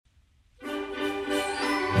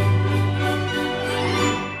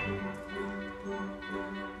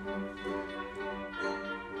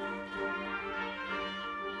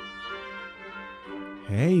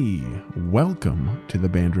Welcome to the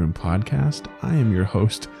Band Room Podcast. I am your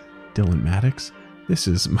host, Dylan Maddox. This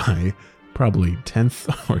is my probably 10th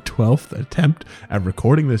or 12th attempt at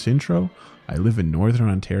recording this intro. I live in Northern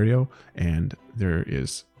Ontario, and there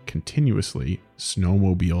is continuously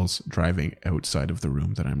snowmobiles driving outside of the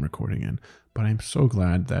room that I'm recording in. But I'm so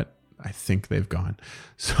glad that I think they've gone.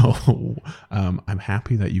 So I'm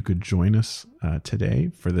happy that you could join us today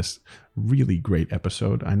for this really great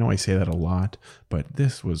episode. I know I say that a lot, but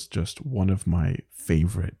this was just one of my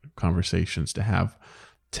favorite conversations to have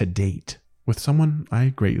to date with someone I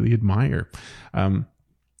greatly admire. And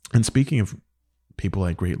speaking of people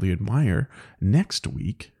I greatly admire, next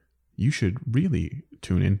week, you should really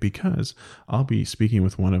tune in because I'll be speaking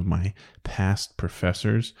with one of my past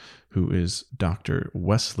professors, who is Dr.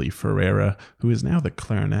 Wesley Ferreira, who is now the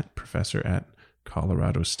clarinet professor at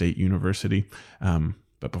Colorado State University.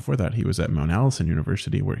 But before that, he was at Mount Allison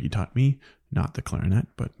University, where he taught me not the clarinet,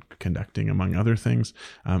 but conducting, among other things.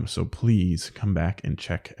 So please come back and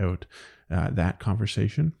check out that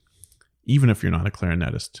conversation. Even if you're not a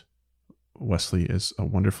clarinetist, Wesley is a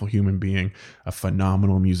wonderful human being, a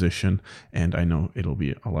phenomenal musician, and I know it'll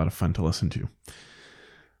be a lot of fun to listen to.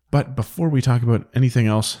 But before we talk about anything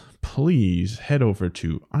else, please head over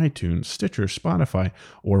to iTunes, Stitcher, Spotify,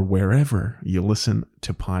 or wherever you listen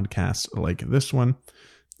to podcasts like this one,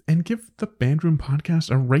 and give the Band Room Podcast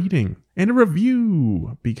a rating and a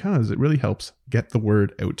review, because it really helps get the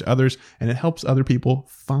word out to others, and it helps other people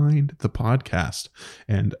find the podcast.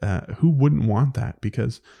 And who wouldn't want that?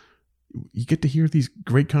 Because you get to hear these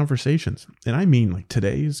great conversations. And I mean, like,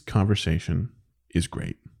 today's conversation is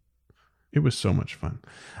great. It was so much fun.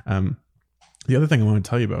 The other thing I want to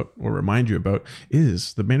tell you about, or remind you about,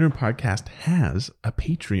 is the Band Room Podcast has a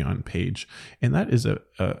Patreon page. And that is a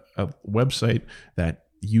website that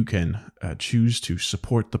you can choose to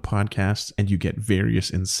support the podcast, and you get various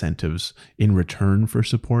incentives in return for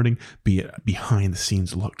supporting, be it behind the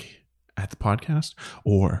scenes look at the podcast,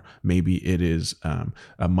 or maybe it is a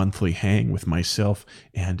monthly hang with myself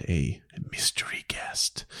and a mystery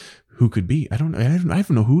guest. Who could be? I don't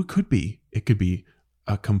know who it could be. It could be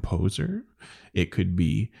a composer. It could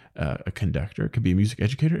be a conductor. It could be a music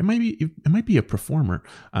educator. It might be a performer,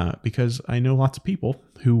 because I know lots of people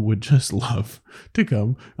who would just love to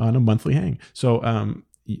come on a monthly hang. So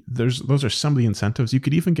those are some of the incentives. You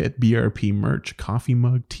could even get BRP merch, coffee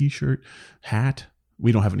mug, t-shirt, hat.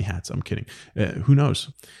 We don't have any hats. I'm kidding. Who knows?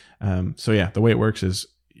 So yeah, the way it works is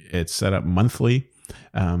it's set up monthly.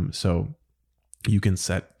 So you can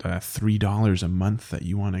set $3 a month that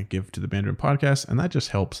you want to give to the Band Room Podcast, and that just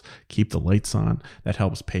helps keep the lights on. That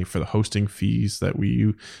helps pay for the hosting fees that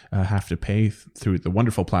we have to pay through the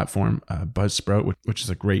wonderful platform Buzzsprout, which is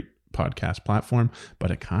a great podcast platform, but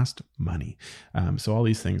it costs money. So all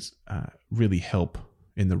these things really help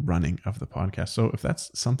in the running of the podcast. So if that's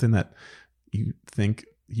something that you think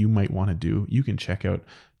you might want to do, you can check out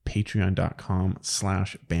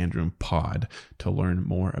patreon.com/bandroompod to learn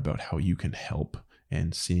more about how you can help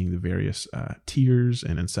and seeing the various tiers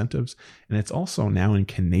and incentives. And it's also now in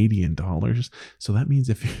Canadian dollars. So that means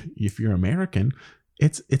if you're American,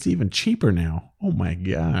 it's even cheaper now. Oh my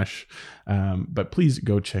gosh. But please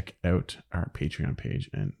go check out our Patreon page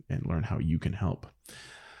and learn how you can help.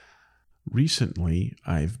 Recently,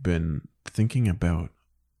 I've been thinking about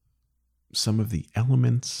some of the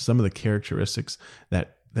elements, some of the characteristics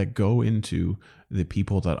that go into the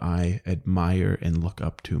people that I admire and look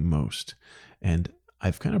up to most. And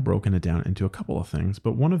I've kind of broken it down into a couple of things,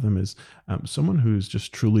 but one of them is someone who's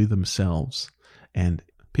just truly themselves, and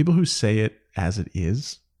people who say it as it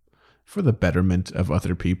is for the betterment of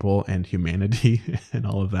other people and humanity and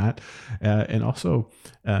all of that. And also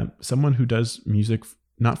someone who does music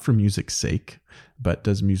not for music's sake, but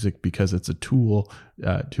does music because it's a tool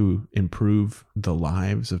to improve the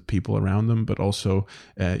lives of people around them, but also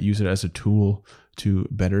use it as a tool to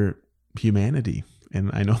better humanity.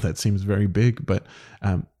 And I know that seems very big, but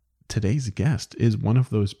today's guest is one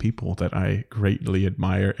of those people that I greatly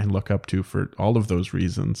admire and look up to for all of those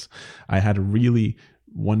reasons. I had a really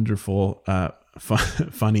wonderful,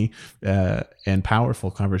 funny, and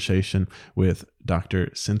powerful conversation with Dr.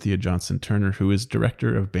 Cynthia Johnson Turner, who is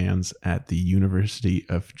director of bands at the University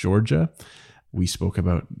of Georgia. We spoke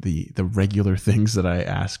about the regular things that I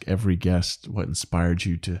ask every guest. What inspired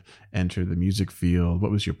you to enter the music field? What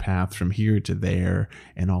was your path from here to there?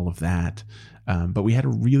 And all of that. But we had a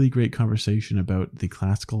really great conversation about the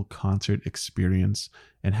classical concert experience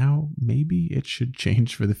and how maybe it should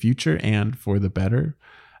change for the future and for the better.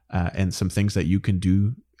 And some things that you can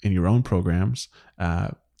do in your own programs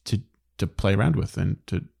to play around with and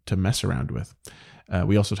to mess around with.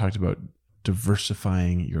 We also talked about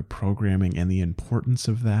diversifying your programming and the importance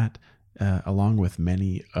of that, along with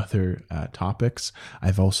many other topics.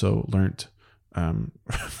 I've also learned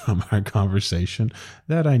from our conversation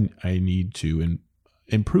that I need to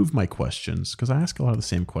improve my questions, because I ask a lot of the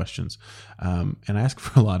same questions, and I ask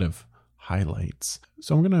for a lot of highlights.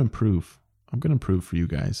 So I'm going to improve. I'm going to improve for you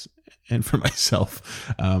guys and for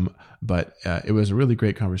myself. But it was a really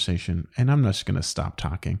great conversation, and I'm just going to stop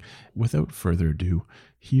talking. Without further ado,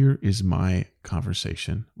 here is my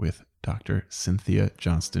conversation with Dr. Cynthia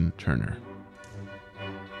Johnston Turner.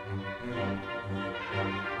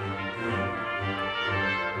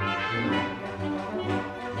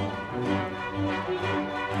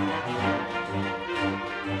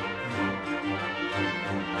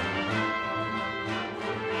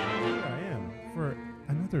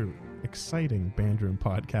 Exciting Band Room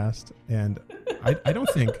podcast, and I don't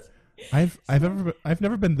think I've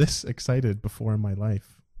never been this excited before in my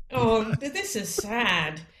life. Oh, this is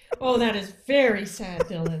sad. Oh, that is very sad,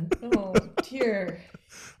 Dylan. Oh dear.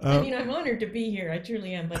 I mean, I'm honored to be here. I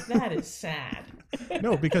truly am, but that is sad.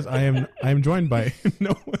 No, because I am joined by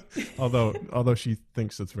although she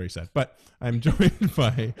thinks it's very sad, but I'm joined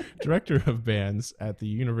by Director of Bands at the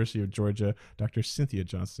University of Georgia, Dr. Cynthia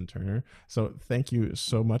Johnston Turner. So thank you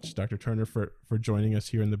so much, Dr. Turner, for joining us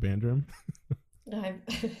here in the Band Room.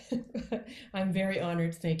 I'm very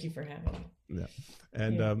honored. Thank you for having me. Yeah,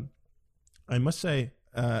 and I must say,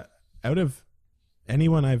 out of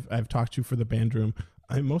anyone I've talked to for the Band Room,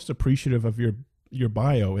 I'm most appreciative of your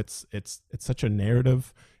bio. It's such a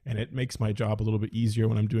narrative, and it makes my job a little bit easier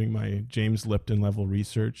when I'm doing my James Lipton level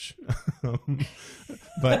research.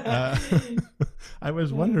 But I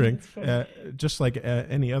was wondering, just like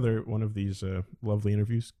any other one of these lovely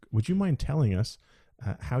interviews, would you mind telling us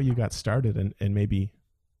how you got started and maybe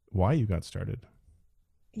why you got started?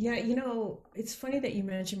 Yeah, it's funny that you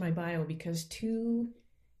mentioned my bio, because two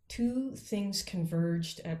things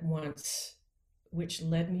converged at once, which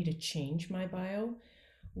led me to change my bio.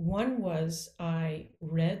 One was I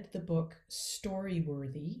read the book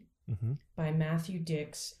Storyworthy by Matthew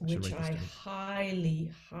Dicks, which I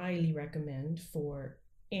highly, highly recommend for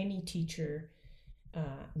any teacher,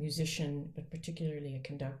 musician, but particularly a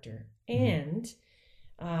conductor. And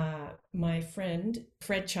my friend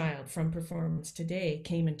Fred Child from Performance Today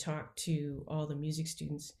came and talked to all the music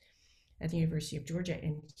students at the University of Georgia,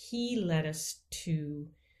 and he led us to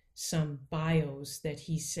some bios that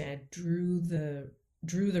he said drew the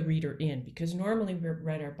reader in, because normally we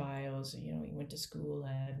read our bios, you went to school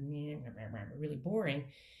at really boring,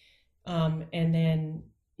 and then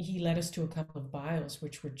he led us to a couple of bios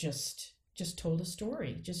which were just told a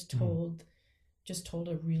story, just told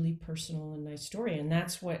a really personal and nice story. And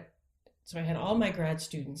so I had all my grad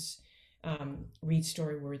students read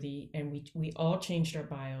Storyworthy, and we all changed our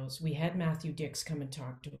bios. We had Matthew Dicks come and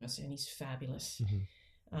talk to us, and he's fabulous.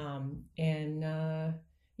 I'm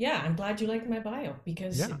glad you liked my bio,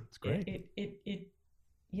 because it's great. It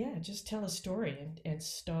just tell a story and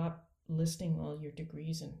stop listing all your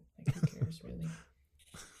degrees, and who cares really.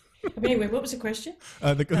 But anyway, what was the question?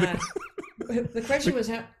 The question was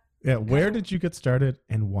how. Yeah, where did you get started,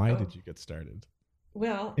 and why did you get started?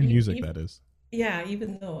 Well, in music, that is. Yeah,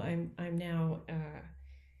 even though I'm now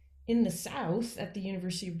in the South at the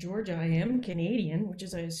University of Georgia, I am Canadian, which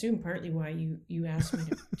is, I assume, partly why you asked me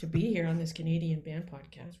to be here on this Canadian band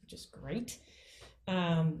podcast, which is great.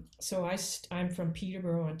 So I'm from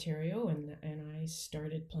Peterborough, Ontario, and I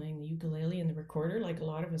started playing the ukulele and the recorder like a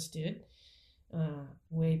lot of us did,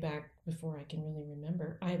 way back before I can really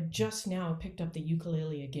remember. I have just now picked up the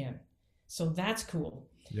ukulele again, so that's cool.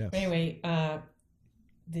 Yes. But anyway,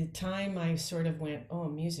 the time I sort of went, oh,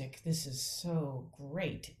 music, this is so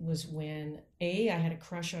great, was when I had a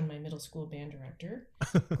crush on my middle school band director,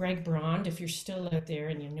 Greg Brond. If you're still out there,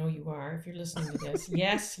 and you are, if you're listening to this,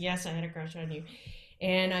 yes, I had a crush on you.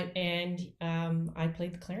 And I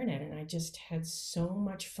played the clarinet, and I just had so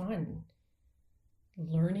much fun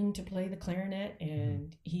learning to play the clarinet,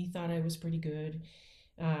 and he thought I was pretty good.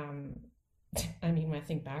 I mean, when I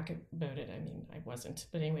think back about it, I wasn't.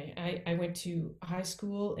 But anyway, I went to high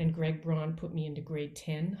school, and Greg Braun put me into grade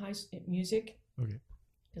 10 music. Okay.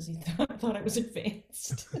 Because he thought I was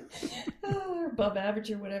advanced or above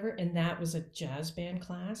average or whatever. And that was a jazz band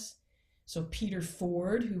class. So Peter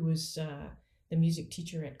Ford, who was the music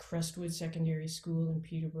teacher at Crestwood Secondary School in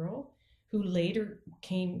Peterborough, who later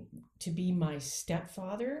came to be my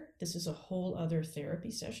stepfather. This is a whole other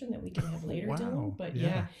therapy session that we can have later, Wow. Dylan. But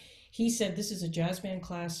yeah, he said, this is a jazz band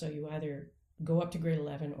class, so you either go up to grade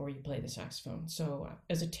 11 or you play the saxophone. So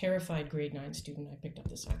as a terrified grade 9 student, I picked up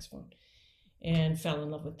the saxophone and fell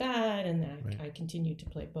in love with that. And I continued to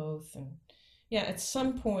play both. And Yeah, at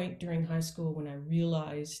some point during high school when I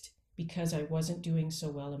realized because I wasn't doing so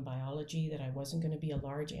well in biology that I wasn't going to be a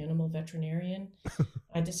large animal veterinarian,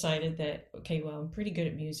 I decided that, okay, well, I'm pretty good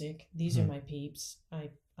at music. These are Mhm. my peeps. I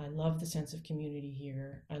love the sense of community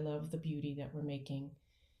here. I love the beauty that we're making.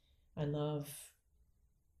 I love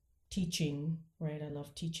teaching, right? I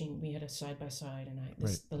love teaching. We had a side by side, and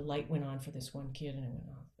Right. the light went on for this one kid, and I went,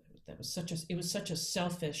 oh, that was it was such a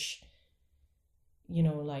selfish,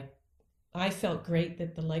 like I felt great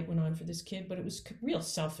that the light went on for this kid, but it was real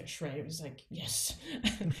selfish, right? It was like, yes,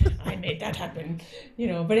 I made that happen,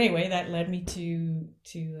 But anyway, that led me to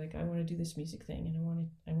like I want to do this music thing, and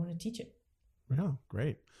I want to teach it. Yeah,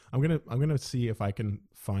 great. I'm gonna see if I can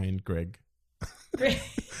find Greg Great,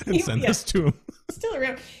 and send yeah, this to him. still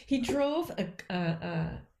around. He drove a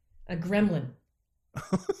Gremlin.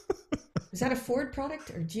 Is that a Ford product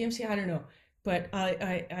or GMC? I don't know, but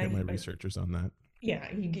Get my researchers on that.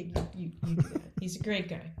 yeah, you do that. He's a great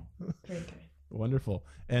guy, great guy. Wonderful.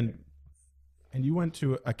 And you went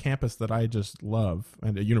to a campus that I just love,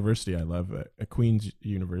 and a university I love, a Queen's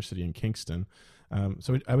University in Kingston.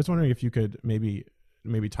 So I was wondering if you could maybe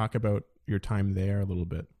talk about your time there a little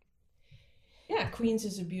bit. Yeah, Queens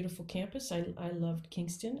is a beautiful campus. I loved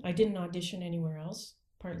Kingston. I didn't audition anywhere else,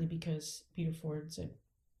 partly because Peter Ford said,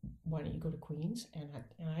 "Why don't you go to Queens?" And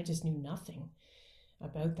I just knew nothing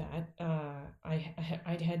about that.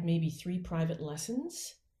 I'd had maybe 3 private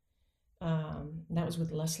lessons. That was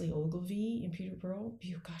with Leslie Ogilvie in Peterborough.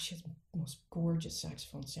 Gosh, she has the most gorgeous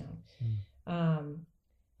saxophone sound. Mm.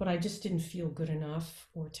 But I just didn't feel good enough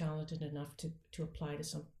or talented enough to apply to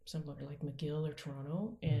somewhere like McGill or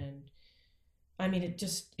Toronto. And I mean,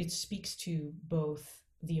 it speaks to both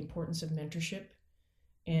the importance of mentorship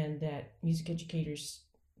and that music educators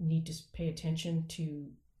need to pay attention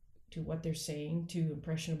to what they're saying to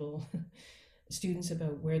impressionable students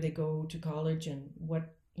about where they go to college and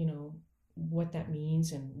what that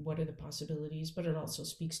means and what are the possibilities. But it also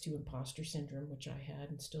speaks to imposter syndrome, which I had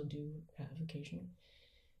and still do have occasionally.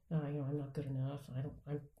 I'm not good enough.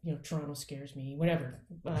 Toronto scares me, whatever.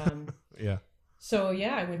 Yeah. So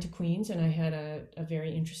yeah, I went to Queens and I had a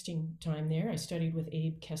very interesting time there. I studied with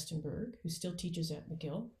Abe Kestenberg, who still teaches at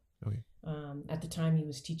McGill. Okay. At the time he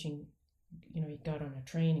was teaching, he got on a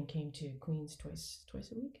train and came to Queens twice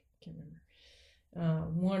a week. I can't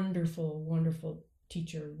remember. Wonderful, wonderful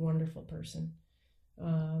teacher, wonderful person.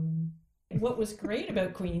 What was great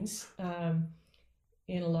about Queens,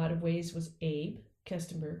 in a lot of ways, was Abe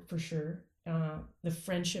Kestenberg, for sure. The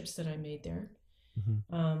friendships that I made there.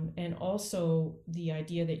 Mm-hmm. And also the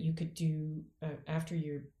idea that you could do after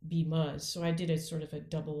your BMUS. So I did a sort of a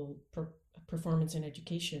double performance in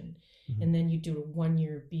education, Mm-hmm. and then you do a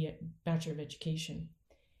 1-year Bachelor of Education.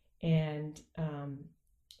 And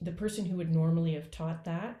the person who would normally have taught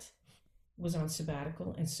that was on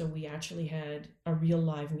sabbatical, and so we actually had a real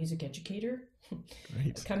live music educator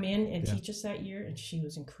come in and teach us that year, and she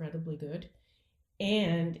was incredibly good.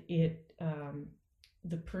 And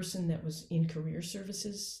the person that was in career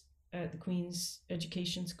services at the Queen's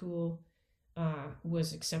Education School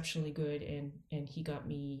was exceptionally good, and he got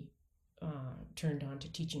me turned on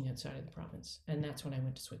to teaching outside of the province, and that's when I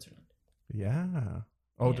went to Switzerland. Yeah.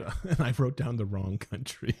 Oh, yeah. And I wrote down the wrong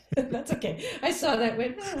country. That's okay. I saw that.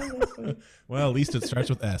 Well, at least it starts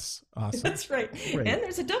with S. Awesome. That's right. Great. And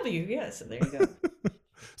there's a W. Yeah, so there you go.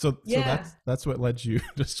 So that's what led you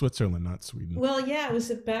to Switzerland, not Sweden. Well, yeah, it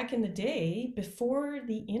was back in the day before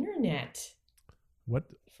the internet. What?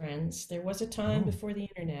 Friends, there was a time before the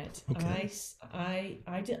internet. Okay.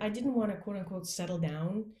 I didn't want to quote unquote settle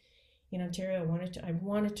down in Ontario. I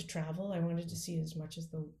wanted to travel. I wanted to see as much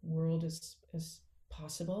of the world as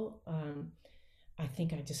possible. I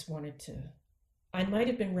think I just wanted to. I might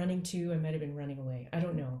have been running too. I might have been running away. I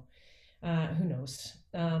don't know. Who knows?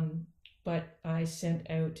 But I sent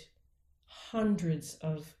out hundreds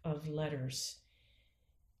of letters.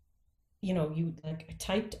 You like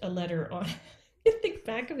typed a letter on. You think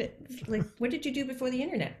back of it, like, what did you do before the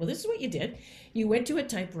internet? Well, this is what you did. You went to a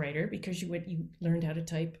typewriter because you learned how to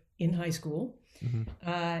type in high school,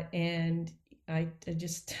 and I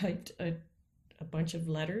just typed a bunch of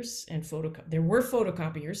letters and there were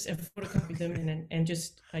photocopiers and photocopied them, and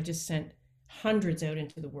I just sent hundreds out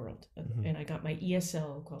into the world, and I got my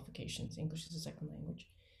ESL qualifications, English as a second language.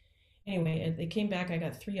 Anyway, they came back. I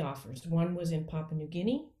got 3 offers. One was in Papua New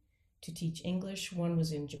Guinea to teach English, one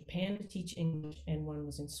was in Japan to teach English, and one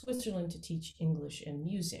was in Switzerland to teach English and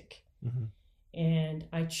music. And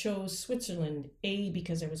I chose Switzerland,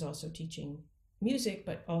 because I was also teaching music,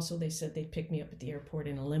 but also they said they'd pick me up at the airport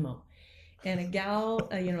in a limo. And a gal,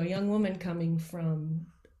 a young woman coming from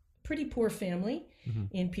pretty poor family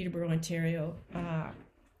Mm-hmm. in Peterborough, Ontario.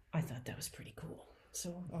 I thought that was pretty cool.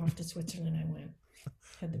 So off to Switzerland I went.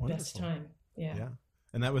 Had the best Wonderful. time. Yeah. Yeah.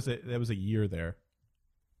 And that was a year there.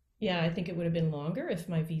 Yeah, I think it would have been longer if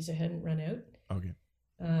my visa hadn't run out. Okay.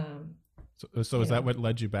 Um, So is that what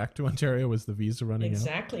led you back to Ontario? Was the visa running out?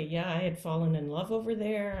 exactly. Yeah, I had fallen in love over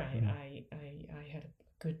there. Mm. I had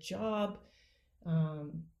a good job.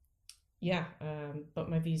 Um, yeah, but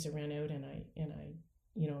my visa ran out, and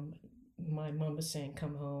you know, my mom was saying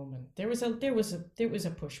come home, and there was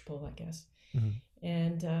a push pull, I guess. Mhm.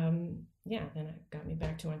 And yeah, then it got me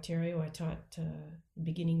back to Ontario. I taught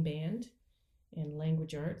beginning band and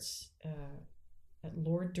language arts at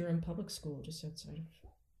Lord Durham Public School, just outside of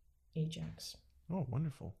Ajax, Oh,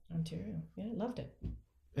 wonderful. Ontario. Yeah, I loved it.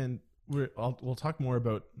 And we'll talk more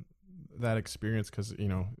about that experience because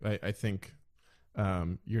I think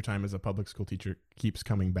your time as a public school teacher keeps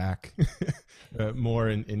coming back more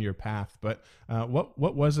in your path. But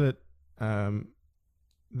what was it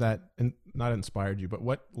that not inspired you, but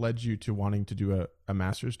what led you to wanting to do a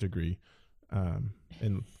master's degree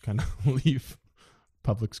and kind of leave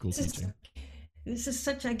public school teaching? This is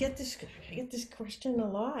such. I get this question a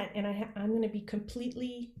lot, and I'm going to be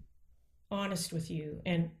completely honest with you.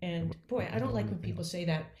 And boy, I don't like when people say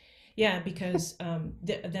that. Yeah, because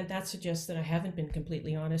that suggests that I haven't been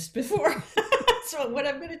completely honest before. So what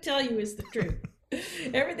I'm going to tell you is the truth.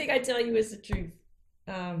 Everything I tell you is the truth.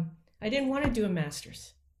 I didn't want to do a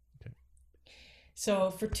master's. Okay. So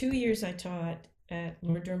for 2 years I taught at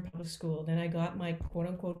Lord Durham Public School. Then I got my quote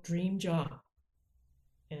unquote dream job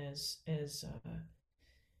as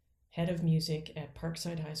head of music at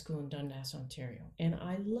Parkside High School in Dundas, Ontario, and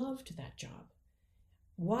I loved that job.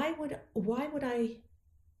 Why would I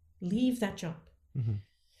leave that job? Mm-hmm.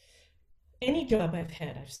 Any job I've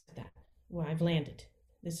had, I've said that. Well, I've landed.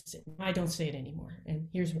 This is it. I don't say it anymore, and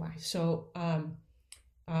here's why. So,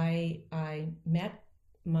 I met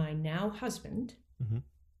my now husband, Mm-hmm.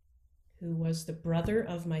 who was the brother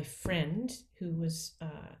of my friend who was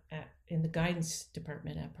in the guidance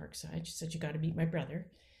department at Parkside. She said, "You got to meet my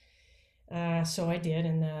brother." So I did,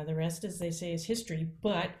 and the rest, as they say, is history.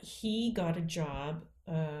 But he got a job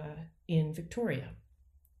in Victoria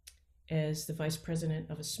as the vice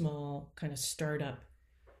president of a small kind of startup,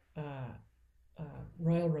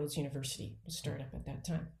 Royal Roads University, a startup at that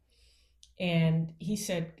time. And he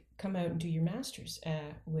said, "Come out and do your master's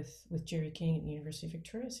with Jerry King at the University of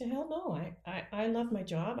Victoria." I said, "Hell no, I love my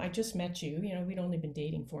job. I just met you. We'd only been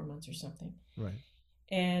dating 4 months or something." Right.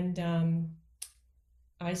 And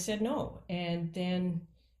I said no. And then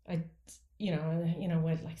like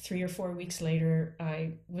 3 or 4 weeks later,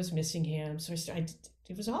 I was missing him. So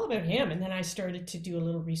it was all about him. And then I started to do a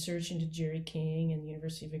little research into Jerry King and the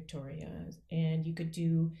University of Victoria. And you could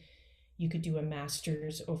do a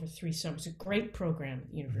master's over 3 summers, a great program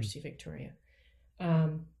at the University of Victoria.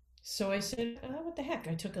 So I said, what the heck?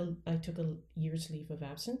 I took a year's leave of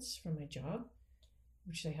absence from my job,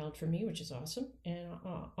 which they held for me, which is awesome. And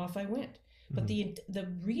off I went. But the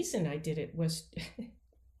reason I did it was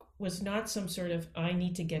was not some sort of I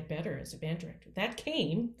need to get better as a band director. That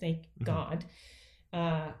came, thank God,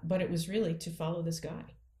 but it was really to follow this guy.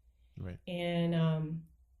 Right. And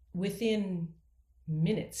within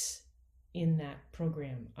minutes in that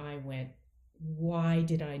program, I went, "Why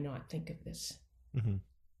did I not think of this?"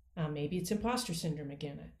 Mm-hmm. Maybe it's imposter syndrome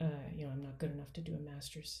again. I'm not good enough to do a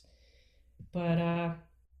master's. But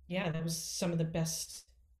yeah, that was some of the best.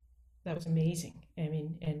 That was amazing. I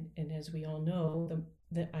mean, and as we all know,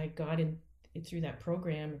 that I got in through that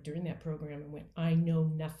program, or during that program, and went, I know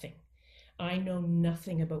nothing. I know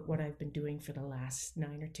nothing about what I've been doing for the last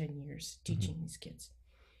 9 or 10 years teaching these kids.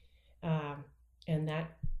 And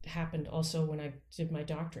that happened also when I did my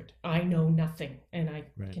doctorate. I know nothing. And I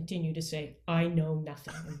continue to say, I know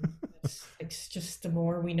nothing. And it's just the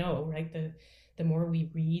more we know, right? The more we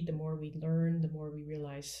read, the more we learn, the more we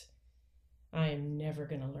realize I am never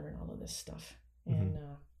going to learn all of this stuff. And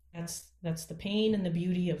that's the pain and the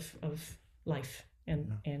beauty of life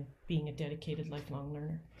and being a dedicated lifelong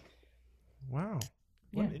learner. Wow.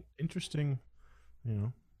 What an interesting,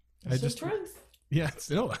 That's the truth. Yeah,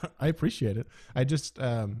 still, I appreciate it. I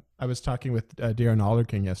was talking with Darren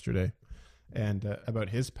Allerking yesterday and about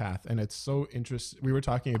his path, and it's so interesting. We were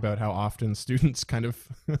talking about how often students kind of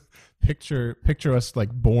picture us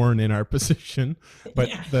like born in our position, but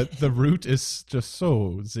the route is just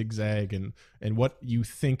so zigzag, and what you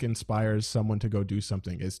think inspires someone to go do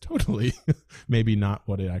something is totally maybe not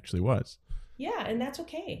what it actually was. Yeah, and that's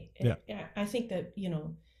okay. Yeah. I think that,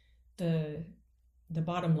 the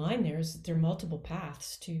bottom line there is that there are multiple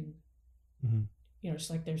paths to it's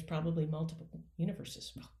like there's probably multiple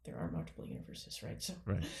universes. Well, there are multiple universes, right? So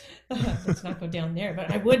Right. let's not go down there.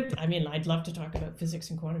 But I'd love to talk about physics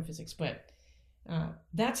and quantum physics, but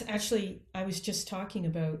that's actually, I was just talking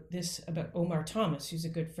about Omar Thomas, who's a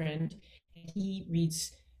good friend. He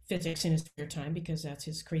reads physics in his spare time because that's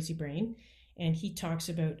his crazy brain. And he talks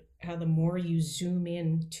about how the more you zoom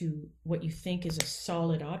in to what you think is a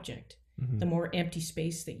solid object, the more empty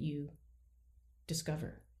space that you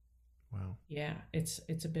discover. Wow. Yeah, it's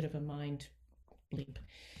a bit of a mind bleep.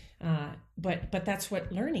 But that's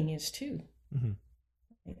what learning is too. Mm-hmm.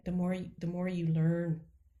 The more you learn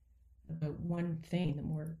about one thing,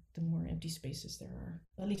 the more empty spaces there are.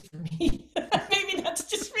 At least for me. Maybe that's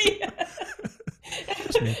just me.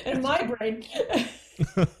 And my brain.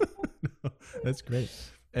 No, that's great.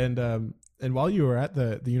 And while you were at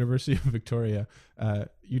the University of Victoria,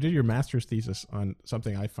 you did your master's thesis on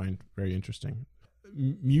something I find very interesting: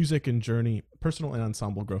 music and journey, personal and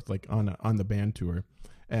ensemble growth, like on the band tour.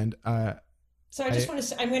 And so I just want to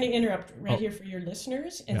say, I'm going to interrupt right here for your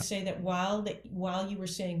listeners and say that while you were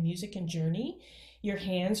saying music and journey, your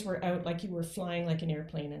hands were out like you were flying like an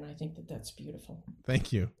airplane, and I think that that's beautiful.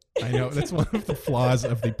 Thank you. I know that's one of the flaws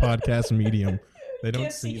of the podcast medium. They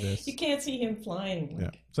don't see this. You can't see him flying.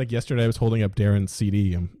 Yeah, it's like yesterday I was holding up Darren's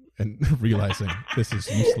CD and realizing this is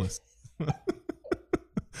useless.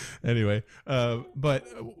 Anyway, but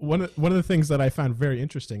one of the things that I found very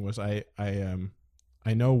interesting was I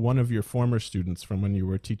know one of your former students from when you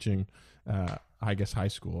were teaching, I guess high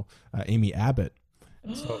school, Amy Abbott.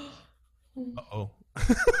 So, oh,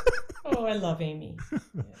 I love Amy.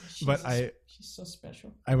 Yeah, she's so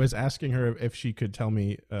special. I was asking her if she could tell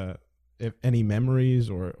me if any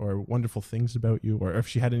memories or wonderful things about you, or if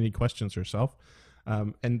she had any questions herself.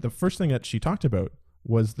 And the first thing that she talked about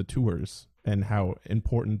was the tours and how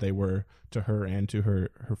important they were to her and to her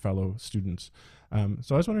fellow students.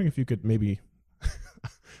 So I was wondering if you could maybe,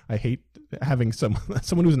 I hate having someone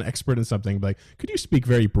who's an expert in something, but like, could you speak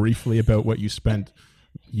very briefly about what you spent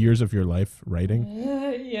years of your life writing?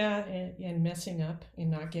 And messing up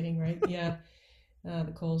and not getting right. Yeah.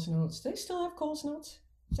 The Coles Notes. Do they still have Coles Notes?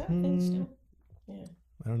 Is that a thing still? Yeah.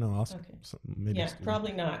 I don't know. Maybe. Yeah,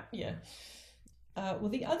 probably not. Yeah. Well,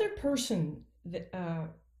 the other person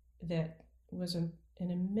that was an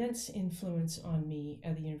immense influence on me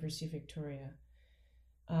at the University of Victoria,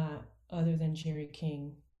 other than Jerry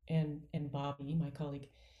King and Bobby, my colleague,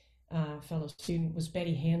 fellow student, was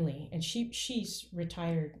Betty Hanley, and she's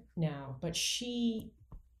retired now, but she's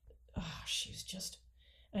just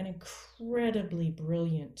an incredibly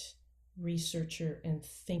brilliant researcher and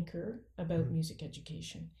thinker about music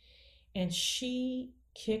education, and she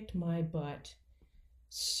kicked my butt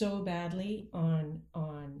so badly on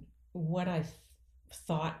what I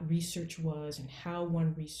thought research was and how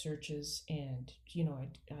one researches. And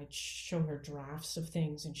I'd show her drafts of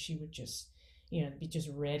things and she would just be just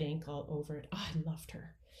red ink all over it. I loved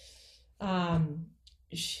her.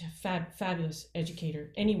 Fabulous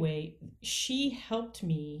educator. Anyway, she helped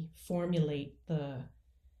me formulate the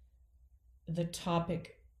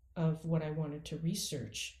topic of what I wanted to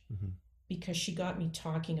research, because she got me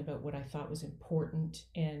talking about what I thought was important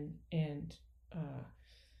and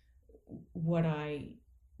what I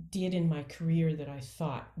did in my career that I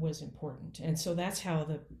thought was important. And so that's how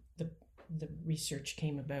the research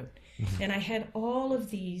came about. And I had all of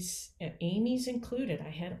these, Amy's included, I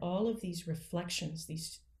had all of these reflections,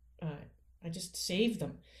 I just saved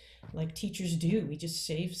them like teachers do. We just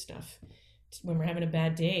save stuff. When we're having a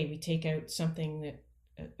bad day, we take out something that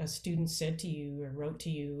a student said to you or wrote to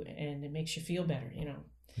you, and it makes you feel better, Yeah.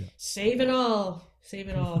 Save it all,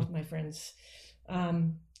 my friends.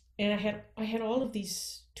 And I had all of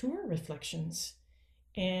these tour reflections,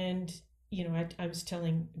 and I was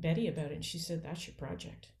telling Betty about it, and she said, "That's your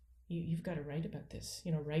project. You've got to write about this.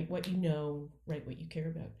 Write what you know, write what you care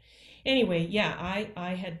about." Anyway, yeah,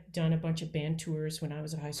 I had done a bunch of band tours when I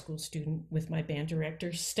was a high school student with my band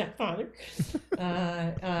director, stepfather,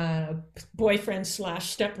 boyfriend /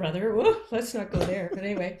 stepbrother. Whoa, let's not go there. But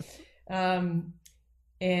anyway,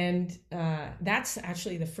 that's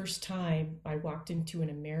actually the first time I walked into an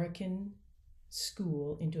American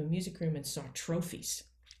school, into a music room, and saw trophies.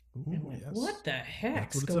 Ooh, and went, yes. What the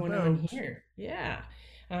heck's going on here? Yeah.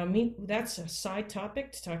 I mean, that's a side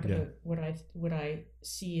topic to talk about what I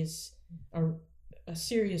see as a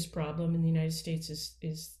serious problem in the United States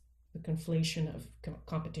is the conflation of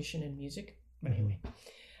competition and music. But anyway,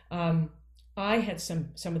 I had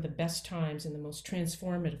some of the best times and the most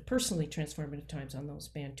personally transformative times on those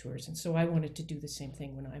band tours, and so I wanted to do the same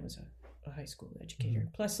thing when I was a high school educator.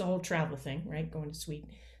 Plus the whole travel thing, right? Going to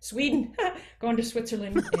Sweden, going to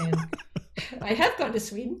Switzerland, and I have gone to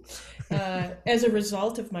Sweden as a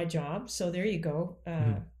result of my job. So there you go.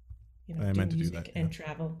 I Do meant to do music that. and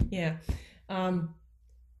travel. Yeah. Um,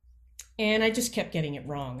 and I just kept getting it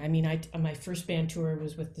wrong. I mean, my first band tour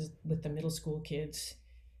was with the middle school kids.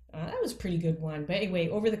 That was a pretty good one. But anyway,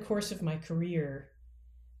 over the course of my career,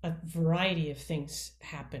 a variety of things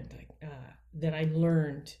happened that I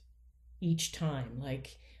learned each time.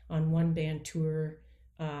 Like on one band tour,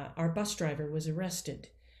 our bus driver was arrested.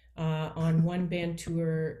 On one band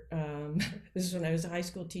tour, this is when I was a high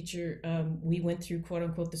school teacher, we went through quote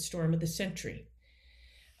unquote the storm of the century.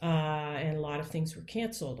 And a lot of things were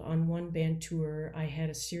canceled. On one band tour, I had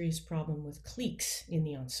a serious problem with cliques in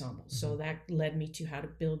the ensemble. Mm-hmm. So that led me to how to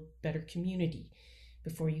build better community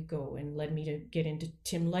before you go, and led me to get into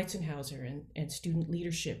Tim Leitzenhauser and student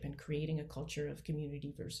leadership and creating a culture of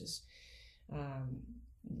community versus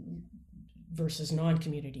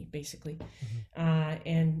non-community, basically. Mm-hmm.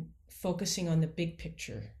 And focusing on the big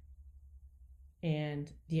picture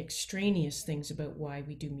and the extraneous things about why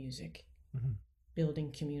we do music. Mm-hmm.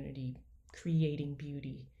 Building community, creating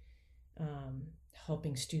beauty,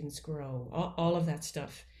 helping students grow, all of that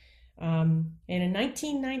stuff. And in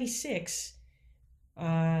 1996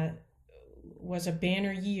 was a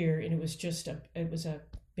banner year, and it was a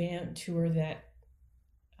band tour that,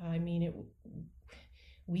 I mean,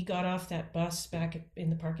 we got off that bus back in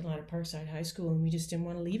the parking lot at Parkside High School, and we just didn't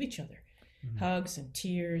want to leave each other. Mm-hmm. Hugs and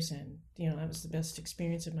tears, and that was the best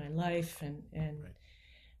experience of my life, and right.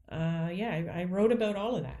 I wrote about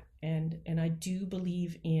all of that, and I do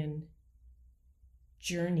believe in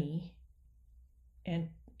journey and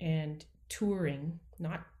touring,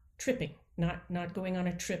 not tripping, not going on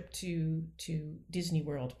a trip to Disney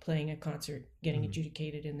World, playing a concert, getting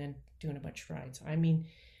adjudicated, and then doing a bunch of rides. I mean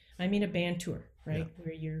a band tour, right,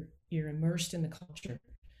 where you're immersed in the culture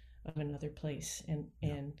of another place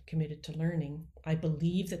and committed to learning. I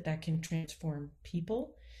believe that can transform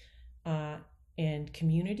people. And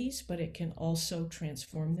communities, but it can also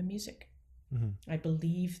transform the music. Mm-hmm. I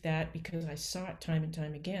believe that because I saw it time and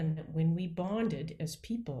time again, that when we bonded as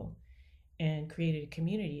people and created a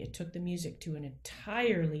community, it took the music to an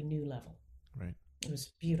entirely new level. Right. It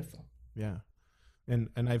was beautiful. Yeah. And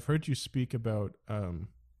I've heard you speak about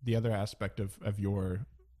the other aspect of your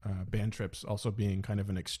band trips also being kind of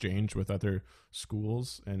an exchange with other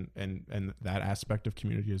schools and that aspect of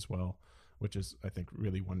community as well, which is, I think,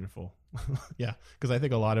 really wonderful. Yeah, because I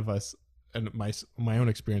think a lot of us, and my own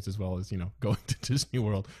experience as well, is going to Disney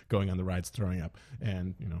World, going on the rides, throwing up,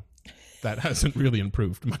 and that hasn't really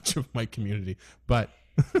improved much of my community. But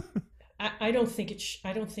I don't think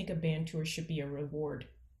I don't think a band tour should be a reward.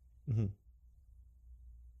 Mm-hmm.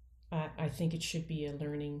 I think it should be a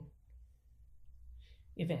learning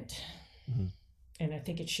event, mm-hmm. and I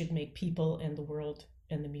think it should make people and the world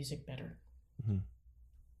and the music better. Mm-hmm.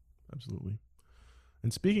 Absolutely.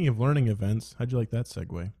 And speaking of learning events, how'd you like that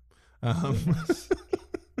segue?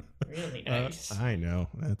 Really nice. I know.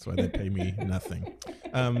 That's why they pay me nothing.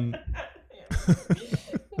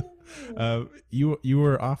 You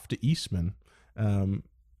were off to Eastman, and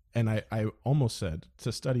I almost said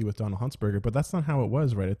to study with Donald Huntsberger, but that's not how it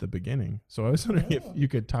was right at the beginning. So I was wondering if you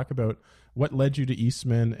could talk about what led you to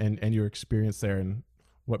Eastman and your experience there, and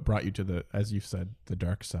what brought you to the, as you said, the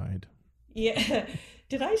dark side. Yeah.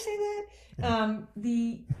 Did I say that?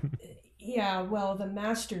 Well, the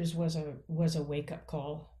Masters was a wake-up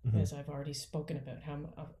call, mm-hmm. as I've already spoken about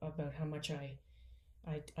how much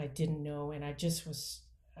I didn't know, and I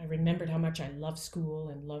remembered how much I love school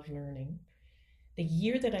and love learning. The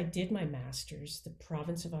year that I did my Masters, the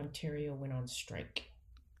province of Ontario went on strike.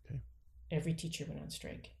 Okay. Every teacher went on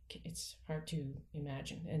strike. It's hard to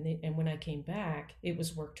imagine. And when I came back, it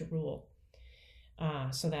was work to rule.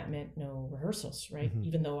 So that meant no rehearsals, right? Mm-hmm.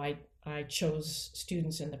 Even though I chose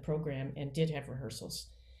students in the program and did have rehearsals.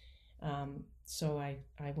 So I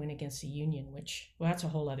went against the union, which, well, that's a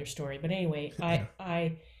whole other story. But anyway,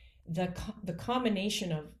 the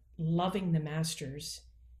combination of loving the Masters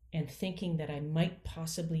and thinking that I might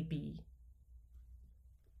possibly be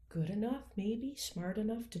good enough, maybe smart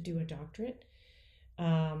enough to do a doctorate,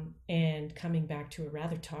 and coming back to a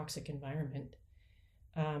rather toxic environment.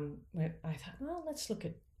 I thought, well, let's look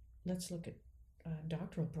at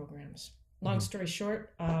doctoral programs. Long story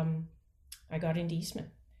short, I got into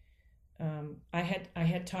Eastman. I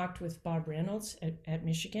had talked with Bob Reynolds at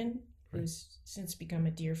Michigan, right. Who's since become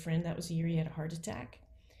a dear friend. That was the year he had a heart attack,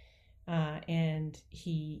 and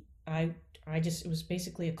it was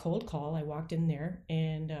basically a cold call. I walked in there,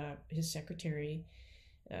 and his secretary,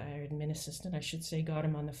 admin assistant, I should say, got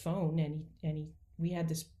him on the phone, and we had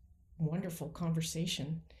this wonderful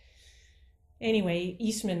conversation Anyway,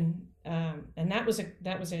 Eastman, and that was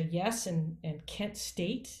a yes, and Kent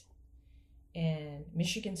State and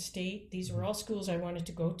Michigan State. These were Mhm. all schools I wanted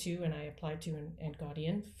to go to, and I applied to and got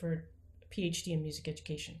in for a PhD in music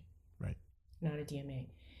education, Right. not a DMA.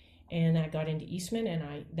 And I got into Eastman,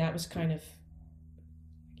 and that was kind of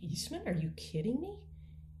Eastman. Are you kidding me?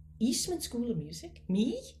 Eastman School of Music,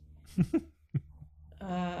 me?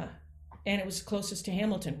 Uh, and it was closest to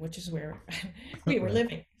Hamilton, which is where we were Right.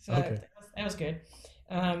 living. So Okay. that was good.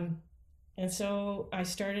 Um, and so I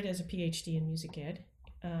started as a PhD in music ed.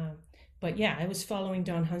 Um, but yeah, I was following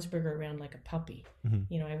Don Hunsberger around like a puppy.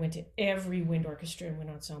 Mhm. I went to every wind orchestra and wind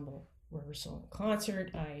ensemble rehearsal and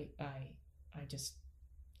concert. I just,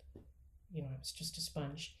 I was just a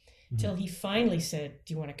sponge Mhm. till he finally said,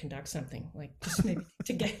 "Do you want to conduct something? Like just maybe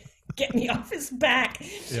to get me off his back?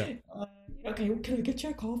 Yeah. Can I get you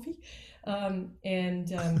a coffee?" And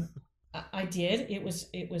I did. It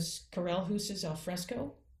was Karel Huss's Al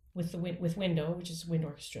Fresco with Window, which is wind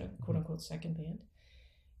orchestra, quote Mhm. unquote second band.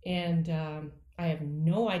 And I have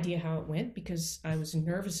no idea how it went because I was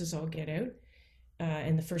nervous as all get out.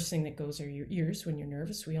 And the first thing that goes are your ears when you're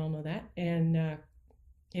nervous. We all know that. And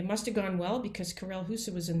it must have gone well because Karel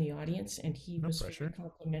Husa was in the audience and he No was very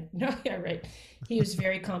pressure. No, yeah, right. He was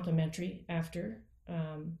very complimentary after.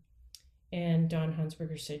 And Don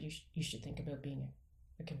Hunsberger said, you should think about being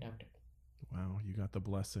a conductor. Wow, you got the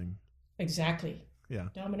blessing. Exactly. Yeah.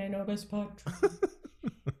 Domine nobis patrum.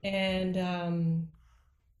 And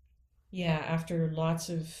yeah, after lots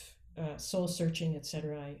of soul searching,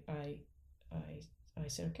 etc., I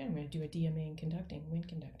said, okay, I'm going to do a DMA in conducting, wind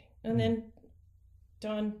conducting. And Mhm. then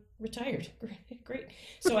Don retired. Great.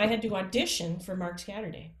 So I had to audition for Mark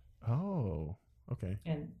Scatterday, Oh, okay.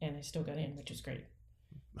 and I still got in, which was great.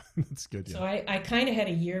 That's good. Yeah. So I kind of had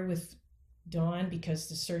a year with Don because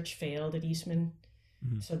the search failed at Eastman.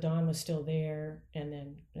 Mhm. So Don was still there, and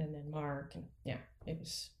then Mark, and yeah, I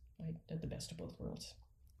did the best of both worlds.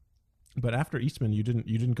 But after Eastman, you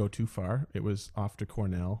didn't go too far. It was off to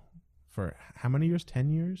Cornell for how many years? 10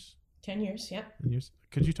 years. 10 years, yeah. 10 years.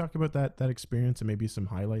 Could you talk about that experience and maybe some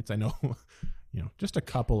highlights? I know, just a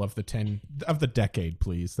couple of the decade,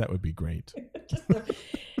 please. That would be great. just the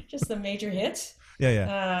just the major hits. Yeah,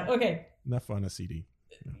 yeah. Okay, Enough on a CD.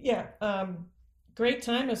 yeah. Great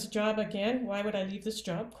time as a job again. Why would I leave this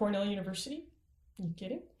job? Cornell University. Are you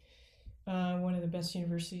kidding? One of the best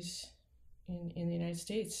universities in the United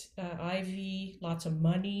States. Ivy, lots of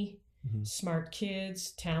money, Mm-hmm. smart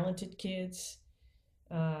kids, talented kids,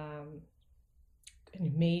 um, and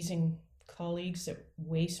amazing colleagues that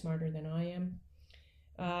way smarter than I am.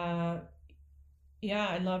 Uh, yeah,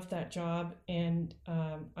 I loved that job, and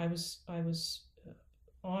I was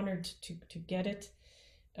honored to get it.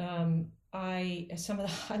 I some of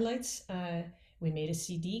the highlights. We made a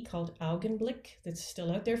CD called Augenblick that's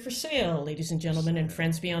still out there for sale, ladies and gentlemen, and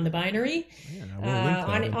friends beyond the binary, Yeah,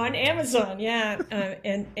 we'll link that on Amazon. Yeah,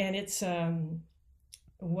 and it's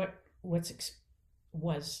what's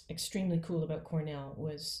was extremely cool about Cornell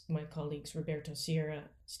was my colleagues Roberto Sierra,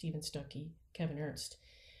 Stephen Stuckey, Kevin Ernst,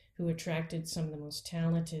 who attracted some of the most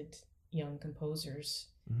talented young composers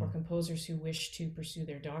or Mhm. composers who wish to pursue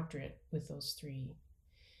their doctorate with those three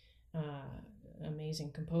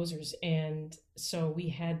amazing composers. And so we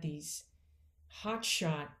had these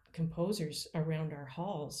hotshot composers around our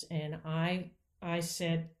halls, and I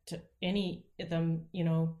said to any of them,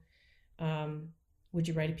 um, would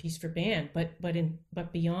you write a piece for band? But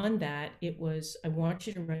beyond that, it was I want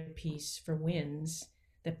you to write a piece for winds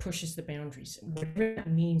that pushes the boundaries, whatever that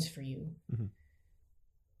means for you. Mhm.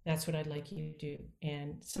 That's what I'd like you to do.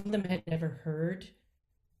 And some of them had never heard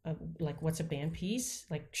like what's a band piece.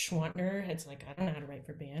 Like Schwantner it's like I don't know how to write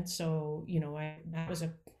for band. So that was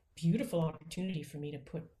a beautiful opportunity for me to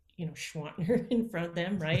put Schwantner in front of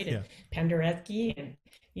them, right? And Yeah. Penderecki, and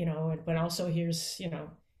but also here's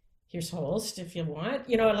Holst if you want,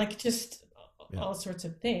 like just Yeah. all sorts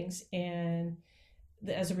of things. And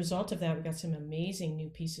as a result of that, we got some amazing new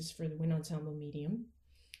pieces for the wind ensemble medium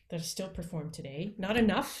that are still performed today. Not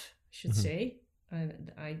enough, I should Mhm. say.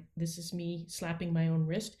 This is me slapping my own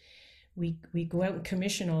wrist. We go out and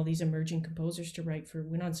commission all these emerging composers to write for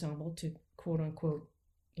wind ensemble to quote unquote,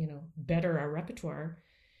 better our repertoire.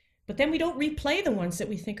 But then we don't replay the ones that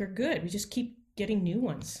we think are good. We just keep getting new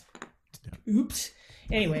ones. Yeah. Oops.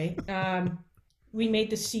 Anyway, we made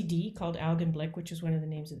this CD called Augenblick, which is one of the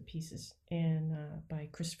names of the pieces, and by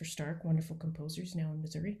Christopher Stark, wonderful composers now in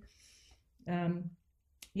Missouri.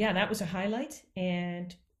 Yeah, that was a highlight,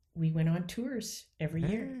 and we went on tours every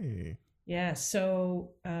year. Hey. Yeah,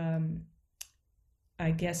 so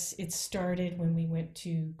I guess it started when we went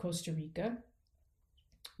to Costa Rica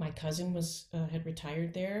My cousin had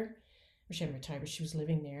retired there, or she hadn't retired, but she was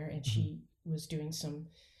living there, and she was doing some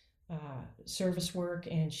service work,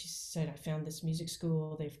 and she said, I found this music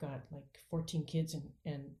school. They've got like 14 kids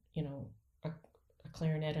and a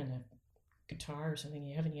clarinet and a guitar or something.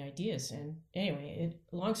 You have any ideas? And anyway,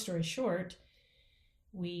 long story short,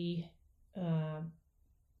 we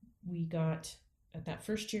got, at that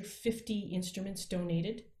first year, 50 instruments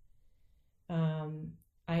donated.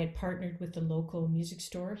 I had partnered with the local music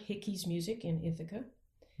store, Hickey's Music in Ithaca.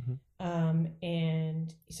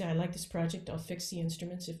 And he said, I like this project. I'll fix the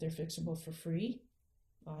instruments if they're fixable for free.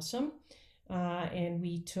 Awesome. And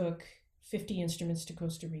we took 50 instruments to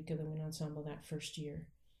Costa Rica, the wind ensemble, that first year,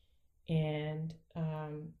 and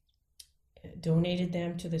donated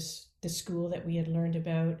them to the school that we had learned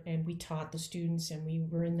about, and we taught the students, and we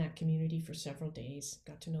were in that community for several days,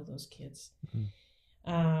 got to know those kids.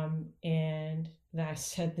 And I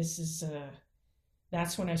said,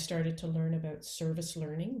 that's when I started to learn about service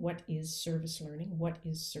learning. What is service learning? What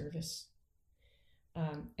is service?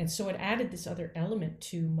 And so it added this other element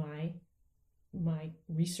to my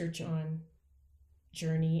research on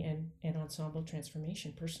journey and ensemble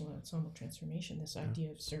transformation, personal ensemble transformation, this idea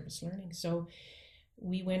of service learning. So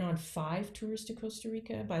we went on 5 tours to Costa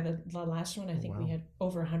Rica. By the last one, I think we had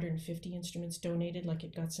over 150 instruments donated, like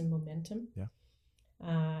it got some momentum.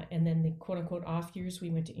 And then the quote unquote off years, we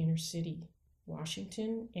went to inner city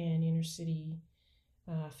Washington and inner city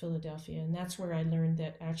Philadelphia. And that's where I learned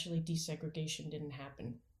that actually desegregation didn't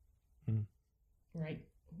happen. Right?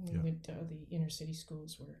 We went to the inner city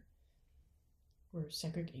schools were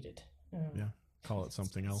segregated. Call it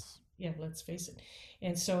something else. Yeah, let's face it.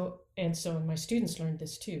 And so my students learned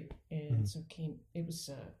this too. And so it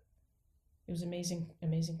was amazing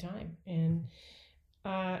time. And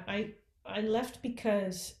I left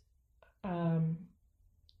because I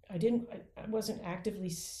wasn't actively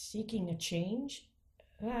seeking a change.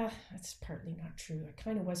 That's partly not true. I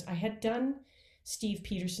kind of was. I had done Steve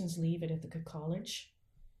Peterson's Leave at Ithaca College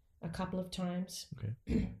a couple of times.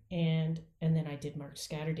 And then I did Mark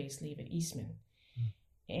Scatterday's Leave at Eastman.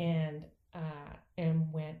 And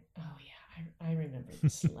went, oh yeah, I remember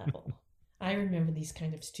this level. I remember these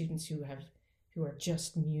kind of students who are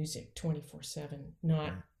just music 24/7,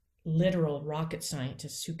 not literal rocket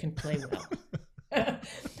scientists who can play well.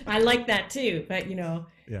 I like that too, but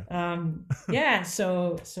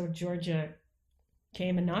so Georgia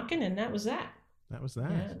came a knocking, and that was that.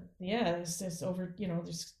 There's over,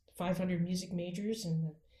 there's 500 music majors,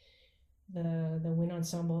 and the wind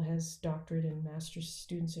ensemble has doctorate and master's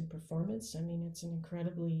students in performance. I mean, it's an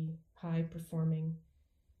incredibly high performing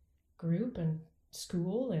group and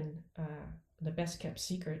school, and the best kept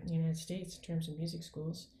secret in the United States in terms of music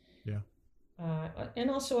schools.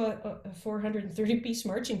 And also a 430 piece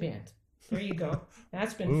marching band. There you go.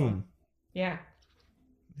 That's been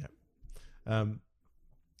fun.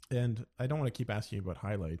 And I don't want to keep asking you about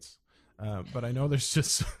highlights, but I know there's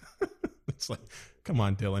just it's like, come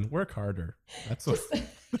on, Dylan, work harder. That's what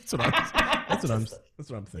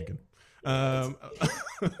I'm thinking.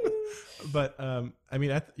 But I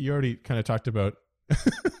mean, you already kind of talked about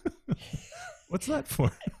what's that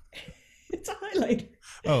for? It's a highlighter.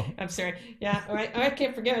 Oh, I'm sorry. Yeah, all right. I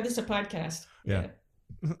can't forget. This is a podcast. Yeah.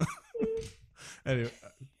 Anyway,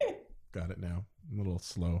 got it now. I'm a little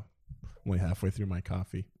slow. Only halfway through my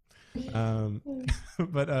coffee.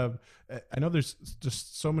 But I know there's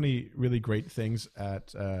just so many really great things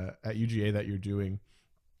at UGA that you're doing,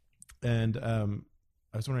 and I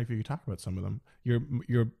was wondering if you could talk about some of them.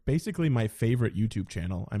 You're basically my favorite YouTube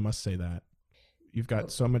channel. I must say that you've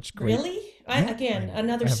got so much great. Really?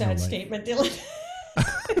 Another sad statement, Dylan.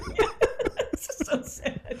 So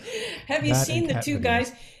sad. Have you seen the two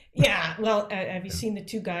guys? Yeah. Well, have you seen the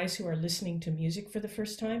two guys who are listening to music for the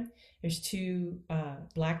first time? There's two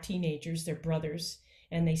black teenagers. They're brothers,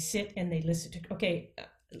 and they sit and they listen to. Okay,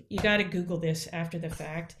 you got to Google this after the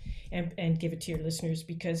fact and give it to your listeners,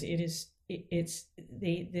 because it's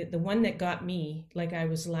the one that got me. Like, I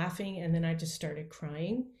was laughing and then I just started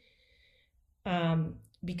crying,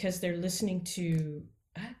 because they're listening to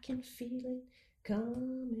 "I Can Feel It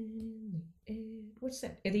Coming in the Air." What's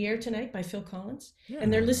that? "The Air Tonight" by Phil Collins. Yeah,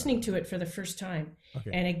 and they're listening to it for the first time.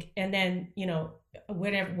 Okay. And then,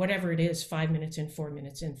 whatever it is, 5 minutes in, 4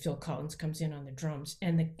 minutes in, Phil Collins comes in on the drums,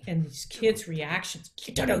 and these kids' reactions,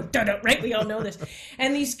 right? We all know this.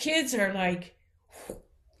 And these kids are like,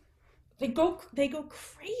 they go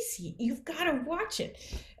crazy. You've got to watch it.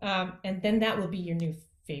 And then that will be your new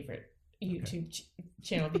favorite YouTube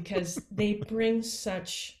channel, because they bring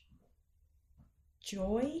such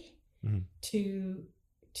joy to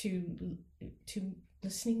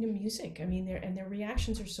listening to music. I mean, their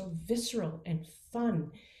reactions are so visceral and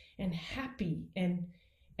fun and happy and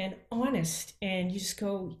honest, and you just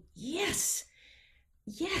go, yes,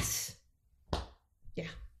 yes, yeah.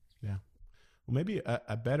 Yeah. Well, maybe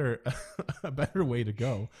a better a better way to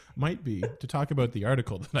go might be to talk about the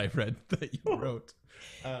article that I read that you wrote.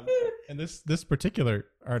 And this particular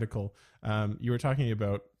article, you were talking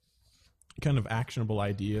about kind of actionable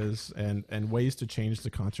ideas and ways to change the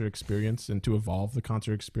concert experience and to evolve the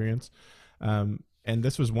concert experience. And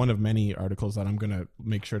this was one of many articles that I'm going to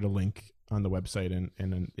make sure to link on the website and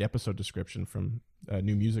in the episode description from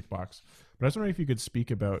New Music Box. But I was wondering if you could speak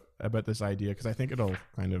about this idea, because I think it'll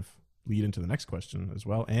kind of lead into the next question as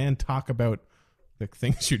well, and talk about the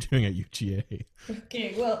things you're doing at UGA.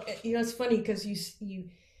 Okay, well, it's funny because you.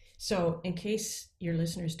 So, in case your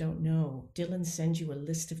listeners don't know, Dylan sends you a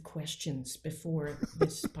list of questions before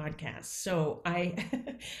this podcast. So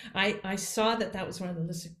I saw that was one of the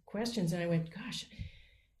list of questions, and I went, "Gosh,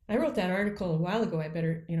 I wrote that article a while ago. I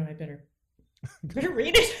better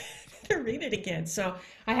read it, better read it again." So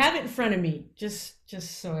I have it in front of me, just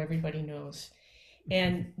so everybody knows,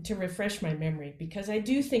 and to refresh my memory, because I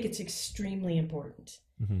do think it's extremely important.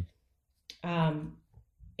 Mm-hmm.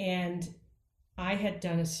 And I had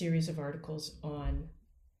done a series of articles on,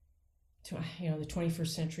 the 21st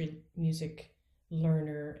century music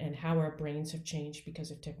learner and how our brains have changed because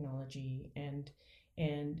of technology,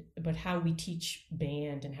 but how we teach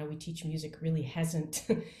band and how we teach music really hasn't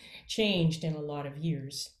changed in a lot of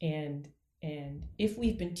years. And if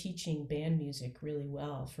we've been teaching band music really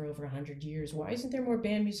well for over 100 years, why isn't there more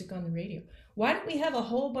band music on the radio? Why don't we have a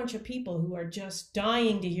whole bunch of people who are just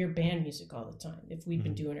dying to hear band music all the time if we've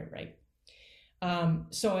been doing it right?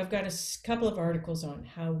 So I've got a couple of articles on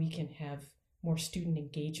how we can have more student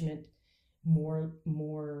engagement,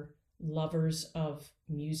 more lovers of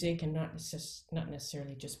music, and not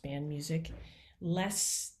necessarily just band music,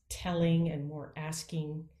 less telling and more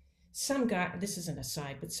asking. Some guy, this is an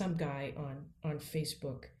aside, but some guy on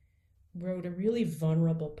Facebook wrote a really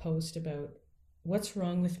vulnerable post about, what's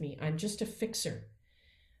wrong with me? I'm just a fixer.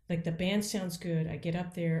 Like, the band sounds good. I get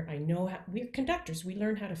up there. I know how, we're conductors. We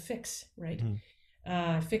learn how to fix, right?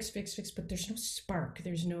 Mm-hmm. Fix, but there's no spark.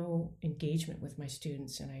 There's no engagement with my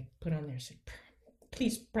students. And I put on there, said,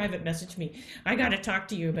 please private message me. I got to talk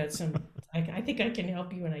to you about some, I think I can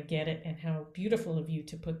help you, and I get it. And how beautiful of you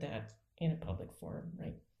to put that in a public forum,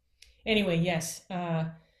 right? Anyway, yes,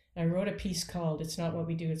 I wrote a piece called "It's Not What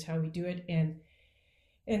We Do, It's How We Do It." And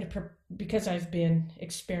because I've been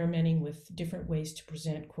experimenting with different ways to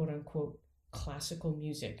present quote unquote classical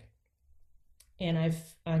music, and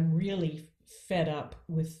I'm really fed up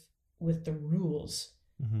with the rules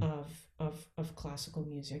mm-hmm. of classical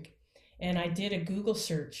music. And I did a Google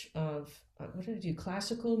search of what did I do?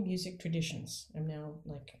 Classical music traditions. I'm now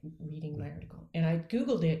reading my article, and I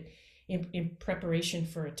Googled it in preparation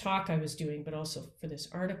for a talk I was doing, but also for this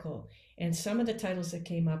article. And some of the titles that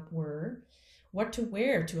came up were "What to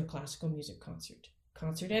Wear to a Classical Music Concert,"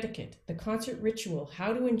 "Concert Etiquette," "The Concert Ritual,"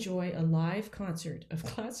 "How to Enjoy a Live Concert of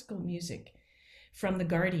Classical Music," from The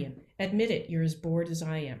Guardian, "Admit It, You're as Bored as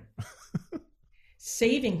I Am,"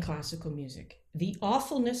 "Saving Classical Music," "The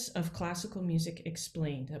Awfulness of Classical Music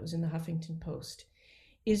Explained," that was in the Huffington Post.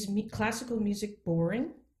 "Is classical music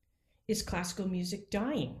boring? Is classical music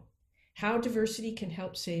dying? How diversity can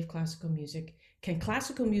help save classical music. Can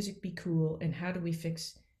classical music be cool? And how do we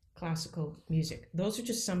fix classical music?" Those are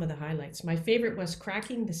just some of the highlights. My favorite was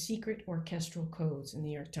 "Cracking the Secret Orchestral Codes" in the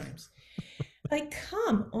New York Times. Like,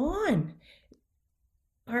 come on.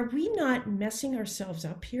 Are we not messing ourselves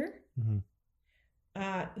up here? Mm-hmm.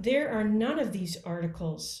 There are none of these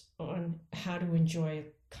articles on how to enjoy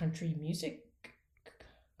a country music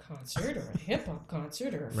concert or a hip hop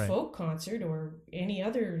concert or a right. folk concert or any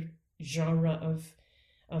other genre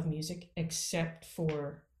of music except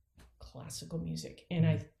for classical music.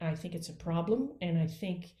 And I think it's a problem. And I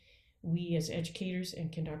think we as educators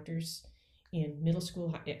and conductors in middle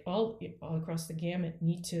school, all across the gamut,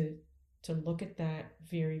 need to look at that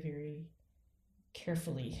very, very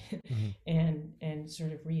carefully mm-hmm. and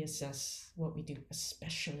sort of reassess what we do,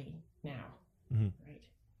 especially now. Mm-hmm. Right.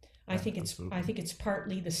 I think it's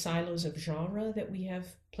partly the silos of genre that we have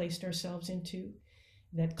placed ourselves into,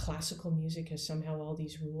 that classical music has somehow all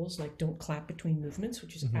these rules, like don't clap between movements,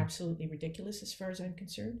 which is mm-hmm. absolutely ridiculous as far as I'm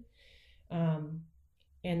concerned. And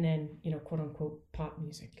then, quote unquote pop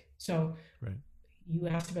music. So right. You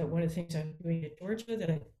asked about one of the things I'm doing at Georgia that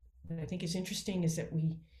I think is interesting is that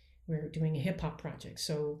we're doing a hip hop project.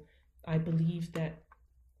 So I believe that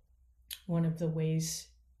one of the ways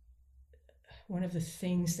one of the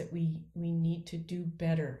things that we need to do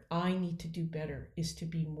better, I need to do better, is to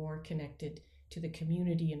be more connected to the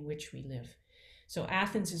community in which we live. So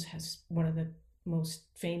Athens has one of the most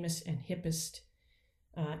famous and hippest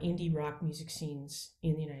indie rock music scenes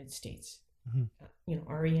in the United States.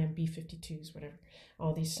 REM, B-52s, whatever.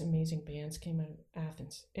 All these amazing bands came out of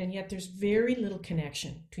Athens. And yet there's very little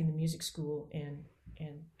connection between the music school and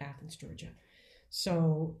Athens, Georgia.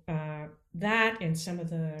 So that and some of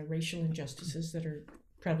the racial injustices that are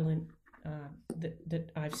prevalent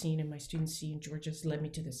that I've seen and my students see in Georgia has led me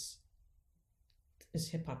to this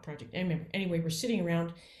hip hop project. Anyway, we're sitting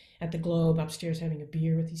around at the Globe upstairs having a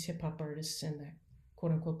beer with these hip hop artists and the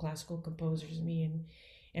quote unquote classical composers and me,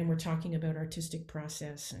 and we're talking about artistic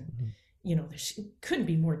process, and it couldn't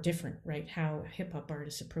be more different, right? How a hip hop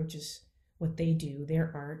artist approaches what they do,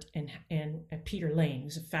 their art, and Peter Lane,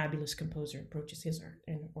 who's a fabulous composer, approaches his art,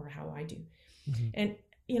 or how I do. And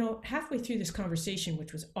halfway through this conversation,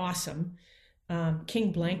 which was awesome,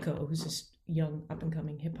 King Blanco, who's this young up and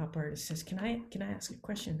coming hip hop artist, says, "Can I ask a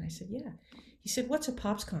question?" And I said, "Yeah." He said, "What's a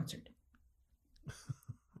Pops concert?"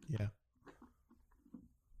 Yeah.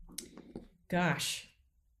 Gosh,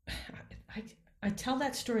 I tell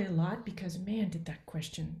that story a lot because, man, did that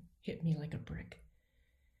question hit me like a brick.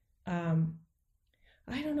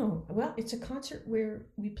 I don't know. Well, it's a concert where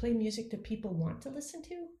we play music that people want to listen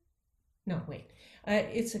to. No, wait.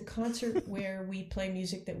 It's a concert where we play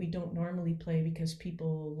music that we don't normally play because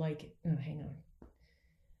people like it. Oh, hang on.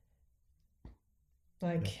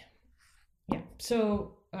 Yeah.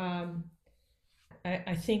 So I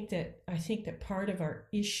think that part of our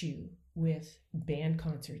issue with band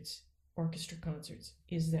concerts, orchestra concerts,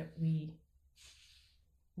 is that we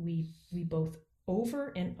both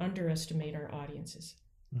over and underestimate our audiences.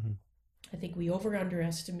 I think we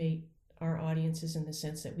underestimate our audiences in the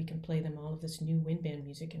sense that we can play them all of this new wind band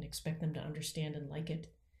music and expect them to understand and like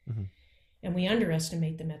it. And we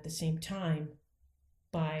underestimate them at the same time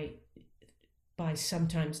by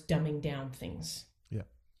sometimes dumbing down things. Yeah.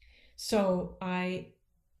 So I've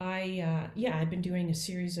been doing a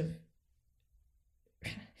series of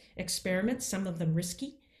experiments, some of them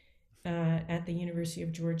risky, at the University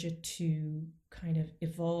of Georgia to kind of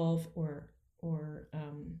evolve or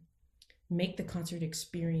make the concert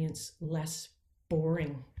experience less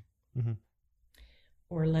boring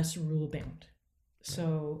or less rule bound.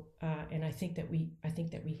 So, and I think that we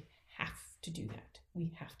have to do that.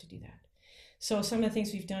 We have to do that. So some of the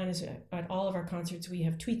things we've done is at all of our concerts, we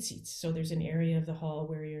have tweet seats. So there's an area of the hall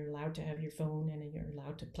where you're allowed to have your phone and you're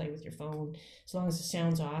allowed to play with your phone as long as the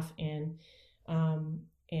sound's off, and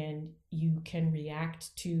you can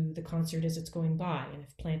react to the concert as it's going by. And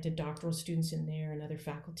I've planted doctoral students in there and other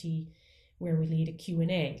faculty where we lead a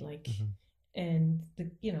Q&A, and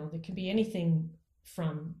there can be anything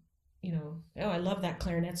from, oh, I love that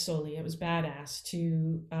clarinet solo, it was badass,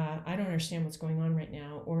 to I don't understand what's going on right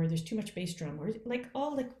now, or there's too much bass drum, or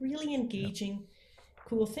all really engaging,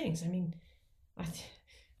 cool things. I mean,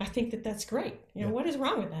 I think that's great. What is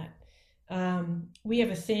wrong with that? We have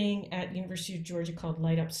a thing at University of Georgia called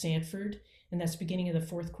Light Up Sanford, and that's beginning of the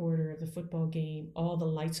fourth quarter of the football game. All the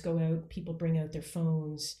lights go out, people bring out their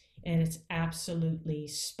phones, and it's absolutely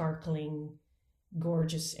sparkling,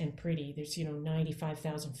 gorgeous and pretty. There's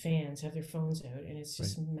 95,000 fans have their phones out, and it's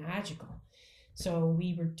just magical. So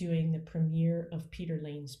we were doing the premiere of Peter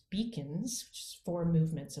Lane's Beacons, which is 4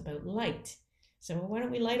 movements about light. So why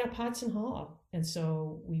don't we light up Hodson Hall? And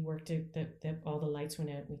so we worked out that all the lights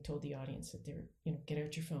went out, and we told the audience that they were, get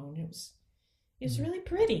out your phone. It was really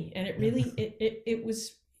pretty, and it really it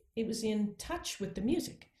was in touch with the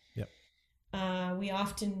music. Yep. We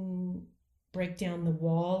often break down the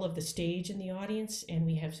wall of the stage in the audience, and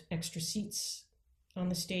we have extra seats on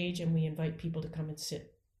the stage, and we invite people to come and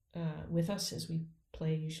sit with us as we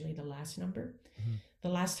play usually the last number. The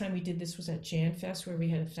last time we did this was at Jan Fest, where we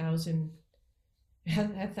had 1,000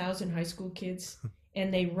 high school kids,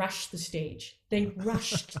 and they rushed the stage.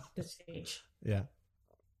 Yeah.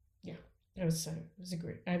 It was a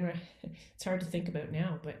great. It's hard to think about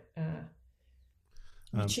now, but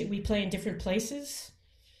we play in different places.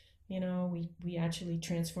 We actually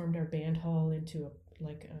transformed our band hall into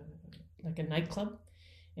a nightclub,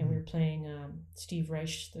 and we were playing Steve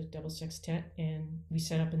Reich, the double sextet, and we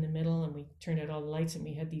set up in the middle, and we turned out all the lights, and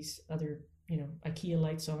we had these other IKEA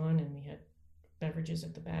lights on, and we had beverages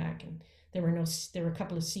at the back, and there were a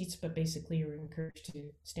couple of seats, but basically you were encouraged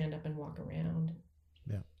to stand up and walk around,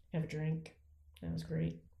 have a drink. That was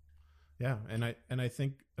great. Yeah, and I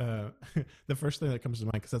think the first thing that comes to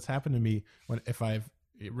mind, because that's happened to me if I've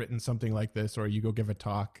written something like this, or you go give a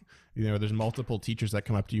talk, there's multiple teachers that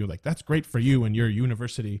come up to you like, that's great for you and your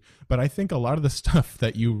university. But I think a lot of the stuff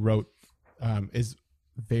that you wrote is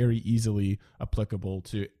very easily applicable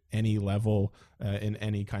to any level in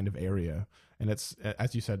any kind of area. And it's,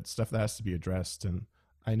 as you said, stuff that has to be addressed. And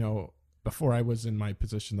I know before I was in my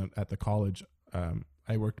position at the college,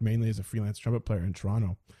 I worked mainly as a freelance trumpet player in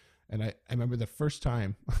Toronto. And I remember the first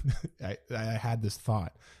time I had this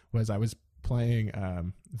thought was I was playing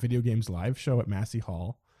Video Games Live show at Massey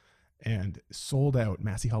Hall, and sold out.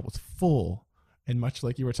 Massey Hall was full. And much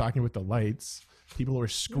like you were talking with the lights, people were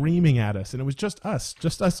screaming at us, and it was just us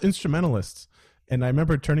instrumentalists. And I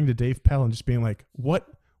remember turning to Dave Pell and just being like, what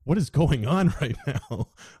is going on right now?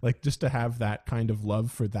 Like, just to have that kind of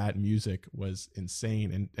love for that music was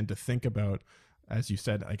insane. And to think about, as you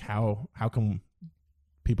said, like how come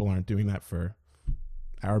people aren't doing that for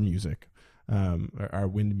our music, our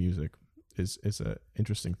wind music is a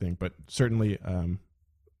interesting thing. But certainly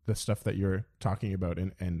the stuff that you're talking about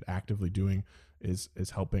and actively doing is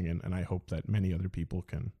helping. And I hope that many other people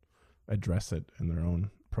can address it in their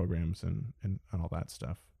own programs and all that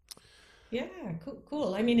stuff. Yeah,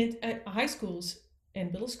 cool. I mean, at high schools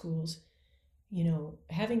and middle schools,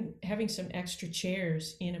 having some extra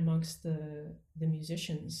chairs in amongst the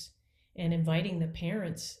musicians, and inviting the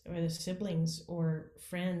parents or the siblings or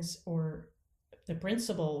friends or the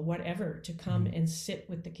principal, whatever, to come and sit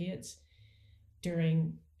with the kids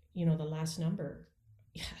during, the last number.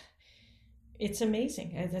 Yeah. It's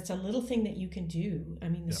amazing. That's a little thing that you can do. I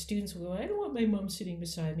mean, the students will go, I don't want my mom sitting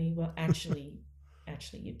beside me. Well, actually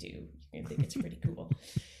you do. I think it's pretty cool.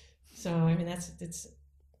 So, I mean, it's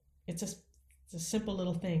a simple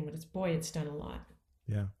little thing, but it's done a lot.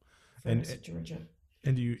 Yeah. For us at Georgia.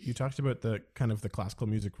 And you talked about the kind of the classical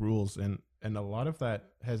music rules, and a lot of that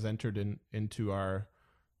has entered into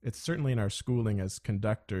it's certainly in our schooling as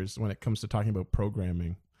conductors when it comes to talking about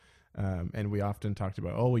programming. And we often talked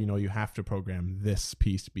about, you have to program this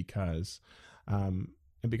piece because, and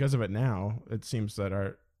because of it now, it seems that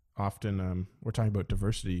we're talking about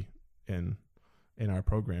diversity in our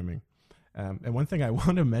programming. And one thing I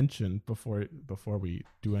want to mention before we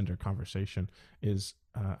do end our conversation is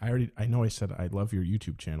I know I said I love your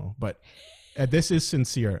YouTube channel, but this is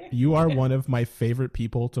sincere. You are one of my favorite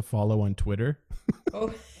people to follow on Twitter.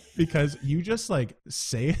 Oh. Because you just like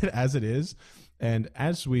say it as it is. And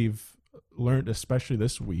as we've learned, especially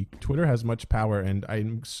this week, Twitter has much power, and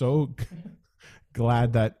I'm so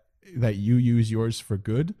glad that you use yours for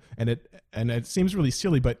good. And it seems really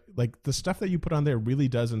silly, but like the stuff that you put on there really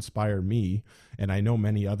does inspire me, and I know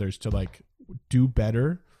many others, to like do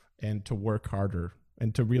better and to work harder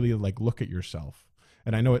and to really like look at yourself.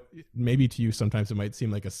 And I know maybe to you sometimes it might seem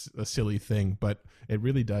like a silly thing, but it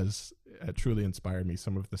really does truly inspire me,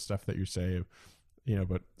 some of the stuff that you say,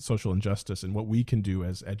 about social injustice and what we can do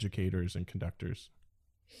as educators and conductors.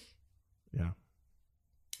 Yeah.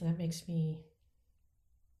 That makes me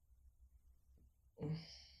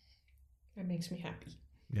happy.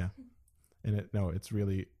 Yeah. And it's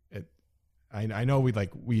really, I know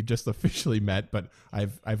we just officially met, but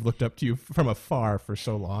I've looked up to you from afar for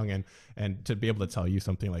so long, and to be able to tell you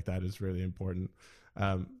something like that is really important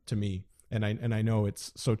to me. And I know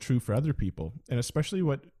it's so true for other people, and especially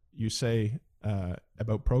what you say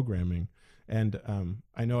about programming. And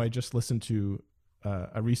I know I just listened to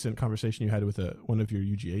a recent conversation you had with one of your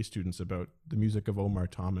UGA students about the music of Omar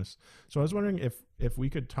Thomas. So I was wondering if we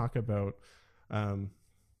could talk about,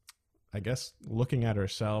 I guess, looking at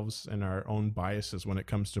ourselves and our own biases when it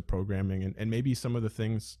comes to programming, and maybe some of the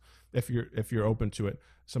things, if you're open to it,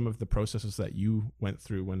 some of the processes that you went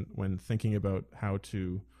through when thinking about how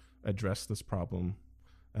to address this problem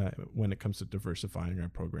when it comes to diversifying our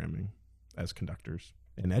programming as conductors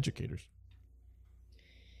and educators.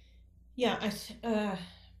 Yeah,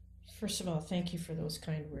 first of all, thank you for those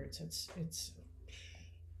kind words. It's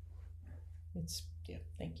yeah,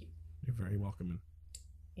 thank you. You're very welcome.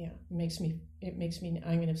 Yeah, it makes me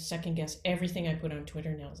I'm going to second guess everything I put on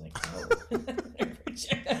Twitter now. It's like, oh, I never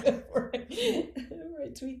checked that before I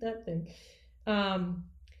tweet that thing.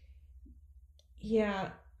 Yeah,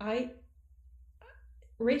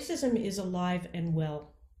 racism is alive and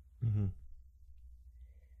well. Mm-hmm.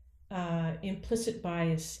 Implicit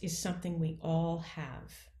bias is something we all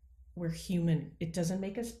have. We're human. It doesn't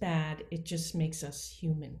make us bad. It just makes us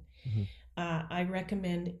human. Mm-hmm. I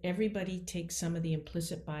recommend everybody take some of the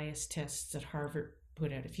implicit bias tests that Harvard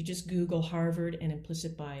put out. If you just Google Harvard and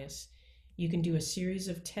implicit bias, you can do a series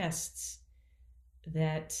of tests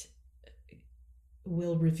that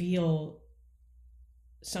will reveal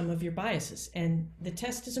some of your biases. And the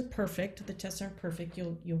test isn't perfect. The tests aren't perfect.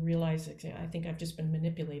 You'll realize that I think I've just been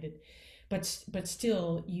manipulated, but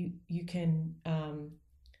still you can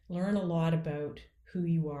learn a lot about who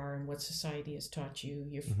you are and what society has taught you.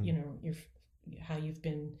 Your how you've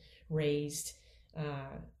been raised,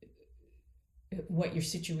 what your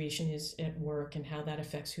situation is at work, and how that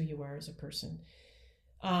affects who you are as a person.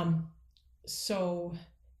 So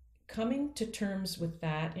coming to terms with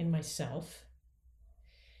that in myself,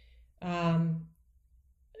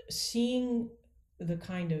 seeing the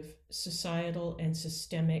kind of societal and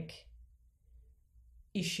systemic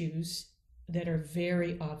issues that are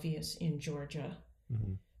very obvious in Georgia,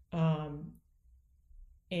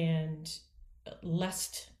 and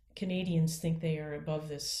lest Canadians think they are above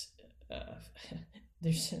this,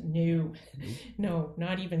 there's no,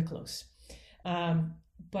 not even close.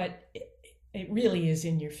 But it really is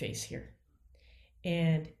in your face here.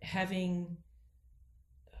 And having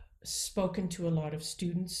spoken to a lot of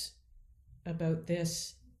students about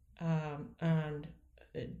this, and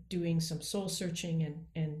doing some soul searching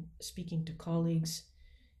and speaking to colleagues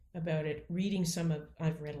about it,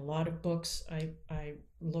 I've read a lot of books. I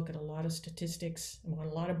look at a lot of statistics. I'm on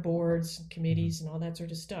a lot of boards and committees and all that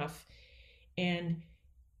sort of stuff. And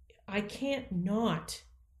I can't not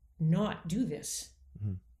do this.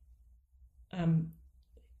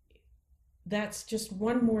 That's just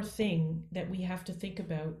one more thing that we have to think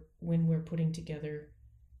about when we're putting together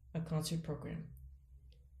a concert program.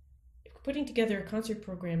 Putting together a concert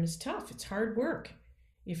program is tough. It's hard work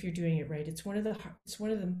if you're doing it right. It's one of the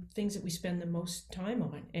things that we spend the most time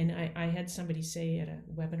on. And I had somebody say at a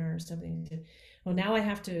webinar or something, well, now I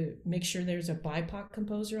have to make sure there's a BIPOC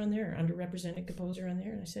composer on there, or underrepresented composer on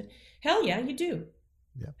there. And I said, hell yeah, you do.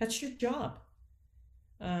 Yeah. That's your job.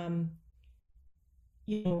 I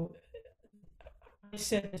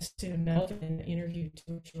said this to Melvin in the interview to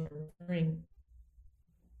which you were referring.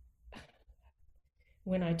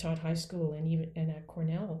 When I taught high school and at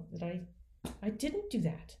Cornell, that I didn't do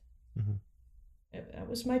that. That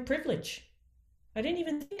was my privilege. I didn't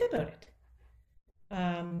even think about it.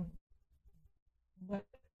 But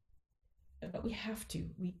we have to.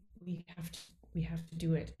 We have to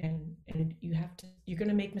do it, and you're going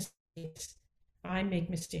to make mistakes. I make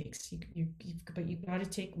mistakes. But you've got to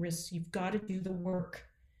take risks. You've got to do the work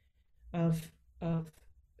of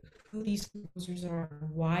who these composers are,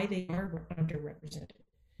 why they are underrepresented.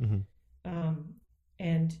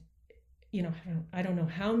 And I don't know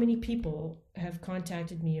how many people have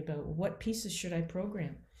contacted me about what pieces should I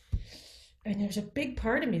program. And there's a big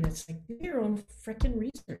part of me that's like, do your own freaking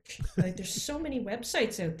research. Like, there's so many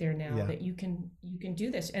websites out there now that you can do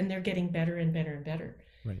this, and they're getting better and better and better.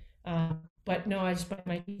 Right. But no, I just bite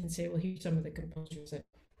my teeth and say, well, here's some of the composers that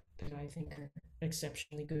I think are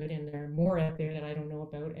exceptionally good, and there are more out there that I don't know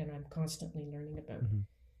about, and I'm constantly learning about.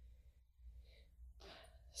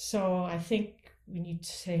 So I think when you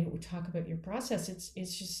talk about your process,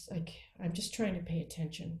 it's just like, I'm just trying to pay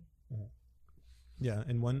attention. Yeah,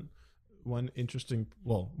 and one of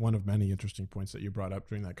many interesting points that you brought up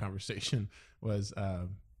during that conversation was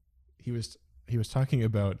he was talking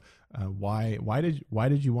about why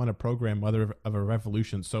did you want to program Mother of a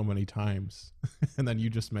Revolution so many times? And then you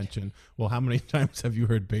just mentioned, well, how many times have you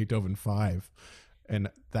heard Beethoven 5? And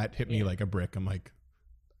that hit me like a brick. I'm like,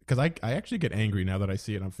 because I actually get angry now that I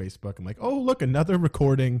see it on Facebook. I'm like, oh, look, another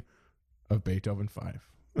recording of Beethoven 5.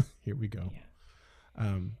 Here we go.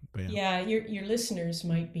 But your listeners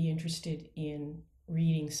might be interested in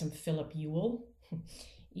reading some Philip Ewell.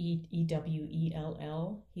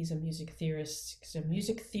 Ewell. He's a music theorist. So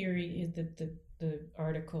music theory is the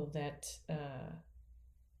article that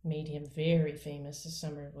made him very famous this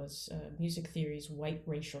summer was Music Theory's White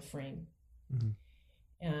Racial Frame.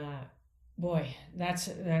 Boy, that's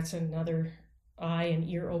another eye and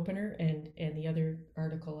ear opener. And the other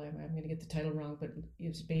article, I'm going to get the title wrong, but it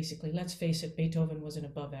was basically, let's face it, Beethoven was an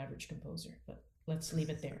above average composer, but let's leave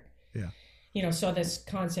it there. Yeah. So this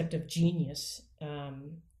concept of genius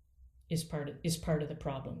is part of the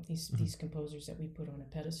problem. These composers that we put on a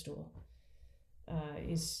pedestal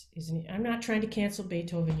I'm not trying to cancel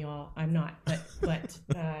Beethoven, y'all. I'm not, but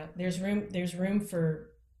there's room for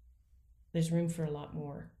a lot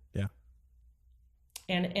more. Yeah.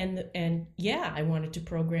 And yeah, I wanted to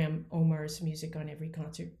program Omar's music on every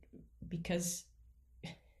concert because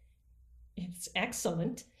it's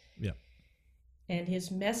excellent. Yeah. And his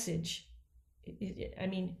message, I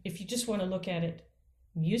mean, if you just want to look at it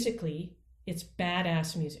musically, it's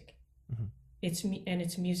badass music. It's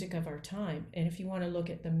music of our time. And if you want to look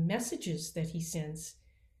at the messages that he sends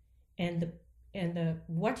and and the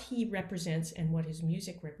what he represents and what his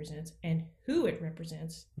music represents and who it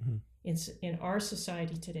represents Mm-hmm. in our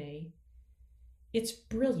society today, it's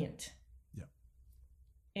brilliant. Yeah.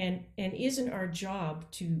 And isn't our job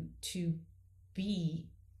to be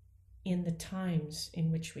in the times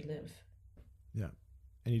in which we live? Yeah.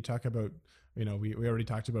 And you talk about, we already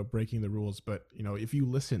talked about breaking the rules, but if you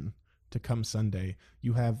listen to Come Sunday,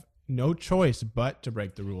 you have no choice but to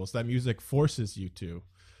break the rules. That music forces you to.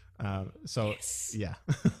 Yes. Yeah,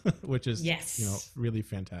 which is, yes, really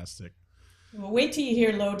fantastic. Well, wait till you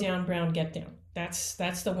hear Low Down Brown Get Down. That's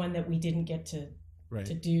the one that we didn't get to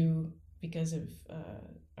do because of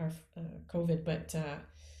our COVID. But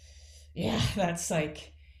yeah, that's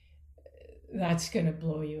going to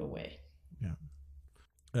blow you away.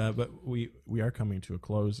 Yeah. But we are coming to a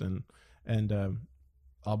close, and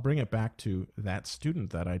I'll bring it back to that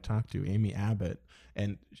student that I talked to, Amy Abbott,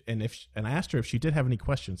 and I asked her if she did have any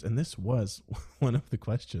questions, and this was one of the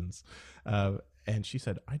questions. And she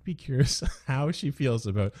said, I'd be curious how she feels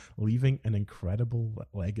about leaving an incredible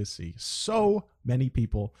legacy. So many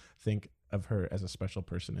people think of her as a special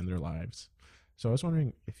person in their lives. So I was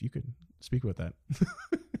wondering if you could speak about that.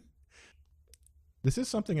 This is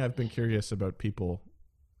something I've been curious about people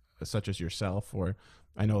such as yourself, or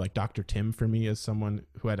I know like Dr. Tim for me is someone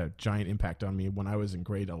who had a giant impact on me when I was in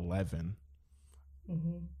grade 11.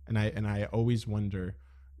 Mm-hmm. And I always wonder,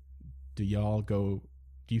 do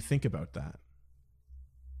you think about that?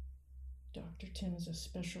 Dr. Tim is a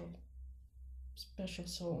special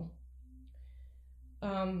soul.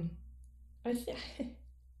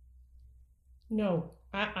 No,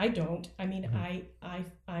 I don't. I mean, mm-hmm.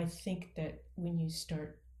 I think that when you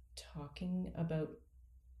start talking about,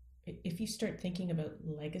 if you start thinking about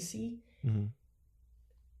legacy, mm-hmm.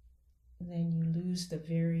 then you lose the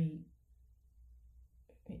very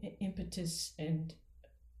impetus and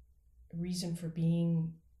reason for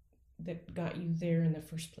being that got you there in the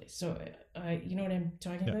first place. So you know what I'm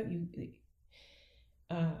talking about? You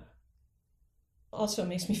also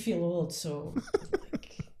makes me feel old, so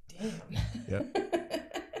like, damn.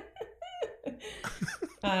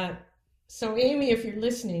 So Amy, if you're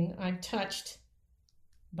listening, I'm touched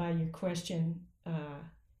by your question.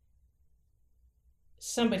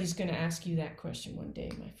 Somebody's going to ask you that question one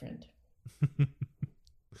day, my friend.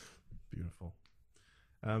 Beautiful.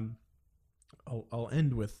 I'll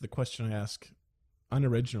end with the question I ask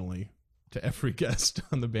unoriginally to every guest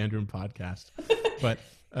on the Band Room podcast. But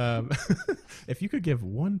if you could give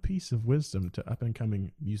one piece of wisdom to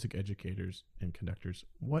up-and-coming music educators and conductors,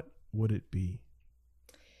 what would it be?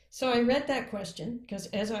 So I read that question because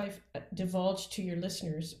as I've divulged to your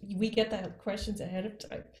listeners, we get that questions ahead of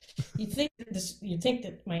time. You'd think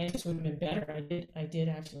that my answer would have been better. I did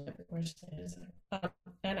actually have the question ahead of time.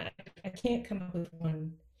 And I can't come up with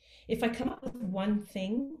one. If I come up with one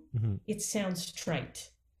thing, mm-hmm. it sounds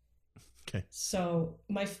trite. Okay. So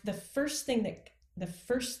the first thing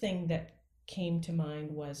that came to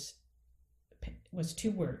mind was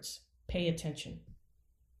two words: pay attention.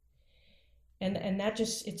 And that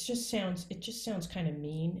just sounds kind of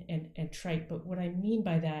mean and trite, but what I mean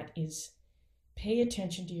by that is pay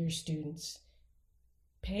attention to your students,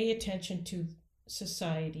 pay attention to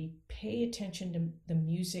society, pay attention to the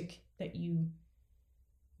music that you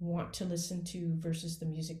want to listen to versus the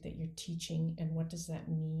music that you're teaching, and what does that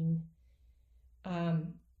mean?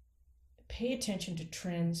 Pay attention to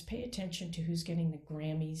trends, pay attention to who's getting the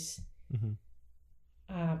Grammys,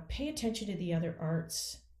 mm-hmm. Pay attention to the other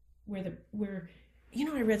arts. Where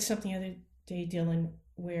I read something the other day, Dylan,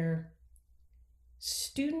 where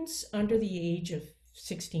students under the age of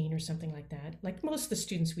 16 or something like that, like most of the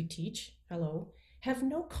students we teach, have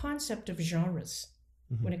no concept of genres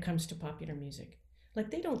mm-hmm. when it comes to popular music. Like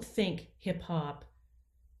they don't think hip hop,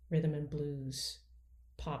 rhythm and blues,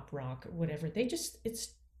 pop rock, or whatever. They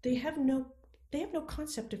have no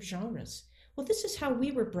concept of genres. Well, this is how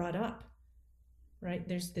we were brought up. Right,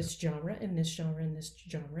 there's this genre and this genre and this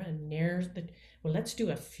genre, and there's let's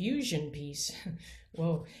do a fusion piece.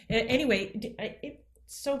 Whoa. Anyway,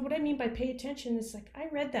 so what I mean by pay attention is like I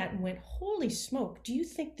read that and went, holy smoke! Do you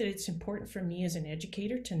think that it's important for me as an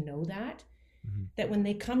educator to know that? Mm-hmm. That when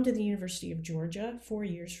they come to the University of Georgia 4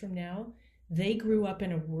 years from now, they grew up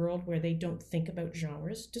in a world where they don't think about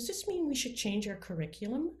genres. Does this mean we should change our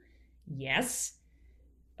curriculum? Yes.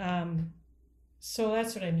 So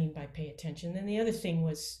that's what I mean by pay attention. And the other thing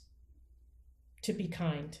was to be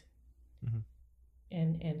kind, mm-hmm.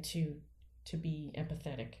 and to be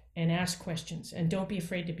empathetic and ask questions, and don't be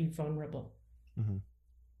afraid to be vulnerable. Mm-hmm.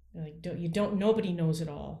 Like nobody knows it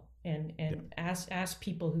all, and ask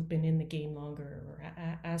people who've been in the game longer, or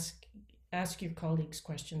ask ask your colleagues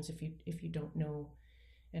questions if you don't know,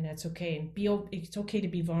 and that's okay. And it's okay to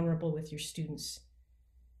be vulnerable with your students,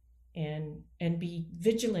 and be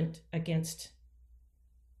vigilant against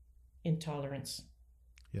intolerance.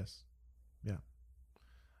 Yes. Yeah.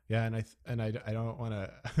 Yeah. And I don't want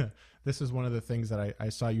to, this is one of the things that I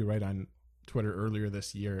saw you write on Twitter earlier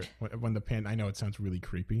this year when I know it sounds really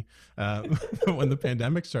creepy. But when the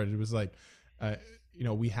pandemic started, it was like,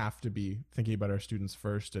 we have to be thinking about our students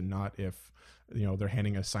first, and not if, they're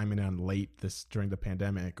handing an assignment on late during the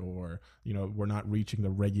pandemic, or, we're not reaching the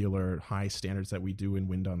regular high standards that we do in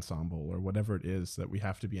wind ensemble, or whatever it is, that we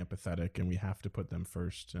have to be empathetic and we have to put them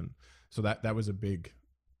first. And so that was a big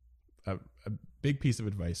piece of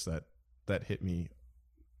advice that hit me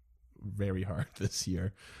very hard this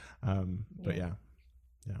year. But yeah.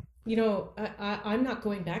 I'm not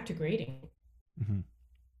going back to grading. Mm-hmm.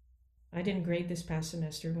 I didn't grade this past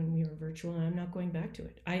semester when we were virtual, and I'm not going back to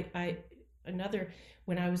it.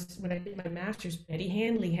 When I did my master's, Betty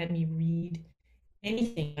Handley had me read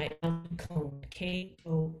anything by Alfie Kohn,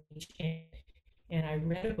 Kohn, and I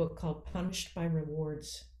read a book called Punished by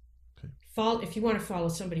Rewards. Okay. If you want to follow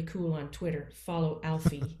somebody cool on Twitter, follow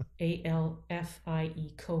Alfie,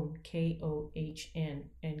 Alfie Kohn, Kohn,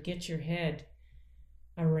 and get your head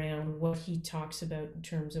around what he talks about in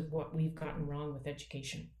terms of what we've gotten wrong with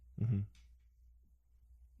education. Mm-hmm.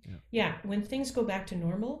 Yeah, when things go back to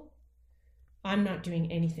normal, I'm not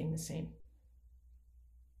doing anything the same.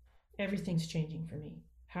 Everything's changing for me.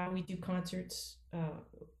 How we do concerts,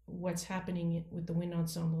 what's happening with the wind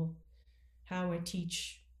ensemble, how I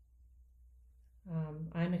teach.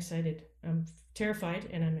 I'm excited. I'm terrified,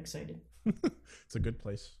 and I'm excited. It's a good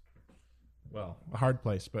place. Well, a hard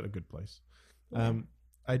place, but a good place. Yeah.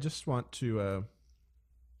 I just want to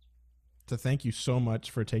thank you so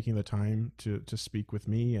much for taking the time to speak with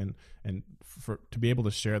me, and to be able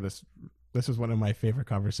to share this. This is one of my favorite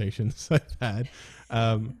conversations I've had.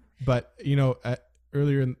 But very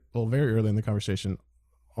early in the conversation,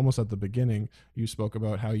 almost at the beginning, you spoke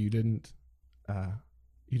about how you didn't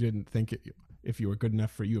think if you were good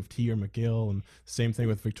enough for U of T or McGill, and same thing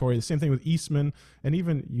with Victoria, the same thing with Eastman, and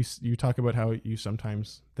even you talk about how you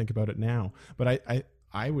sometimes think about it now. But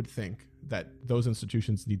I would think that those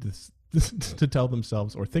institutions need to tell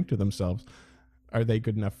themselves, or think to themselves, are they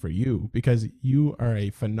good enough for you? Because you are a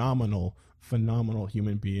phenomenal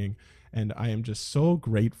human being, and I am just so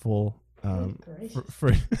grateful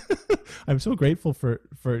for I'm so grateful for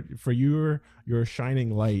your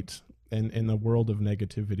shining light in the world of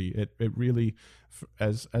negativity. It really,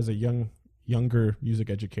 as a younger music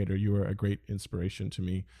educator, you are a great inspiration to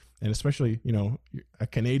me, and especially a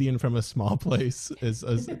Canadian from a small place is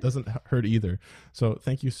doesn't hurt either. So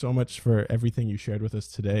thank you so much for everything you shared with us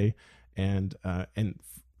today, and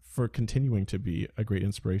for continuing to be a great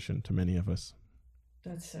inspiration to many of us.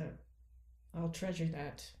 That's I'll treasure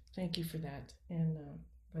that. Thank you for that, and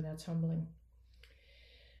for that's humbling.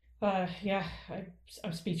 Yeah,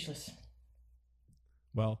 I'm speechless.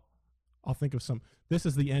 Well, I'll think of some. This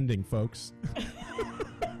is the ending, folks.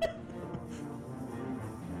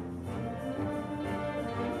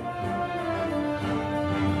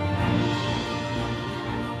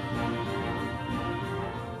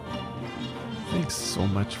 Thanks so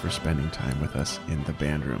much for spending time with us in the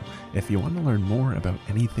band room. If you want to learn more about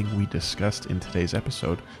anything we discussed in today's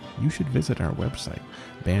episode, you should visit our website,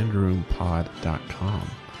 bandroompod.com.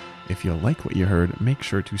 If you like what you heard, make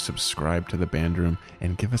sure to subscribe to the Band Room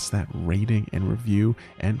and give us that rating and review,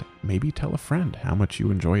 and maybe tell a friend how much you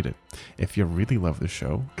enjoyed it. If you really love the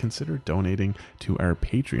show, consider donating to our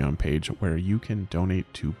Patreon page, where you can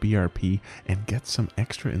donate to BRP and get some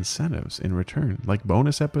extra incentives in return, like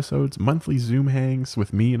bonus episodes, monthly Zoom hangs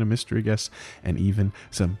with me and a mystery guest, and even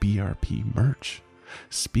some BRP merch.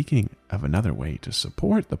 Speaking of another way to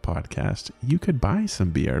support the podcast, you could buy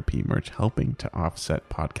some BRP merch, helping to offset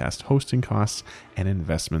podcast hosting costs and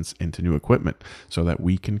investments into new equipment, so that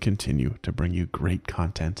we can continue to bring you great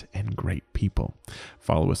content and great people.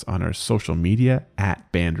 Follow us on our social media at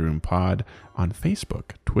BandroomPod on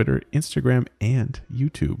Facebook, Twitter, Instagram, and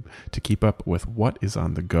YouTube to keep up with what is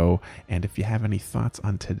on the go. And if you have any thoughts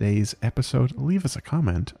on today's episode, leave us a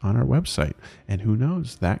comment on our website. And who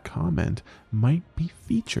knows, that comment might be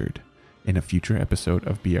featured in a future episode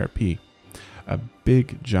of BRP. A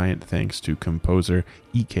big giant thanks to composer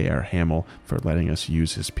E.K.R. Hamill for letting us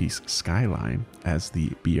use his piece Skyline as the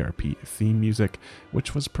BRP theme music,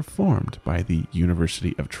 which was performed by the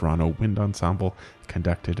University of Toronto Wind Ensemble,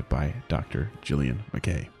 conducted by Dr. Gillian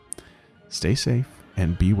McKay. Stay safe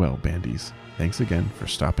and be well, bandies. Thanks again for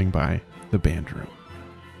stopping by the Band Room.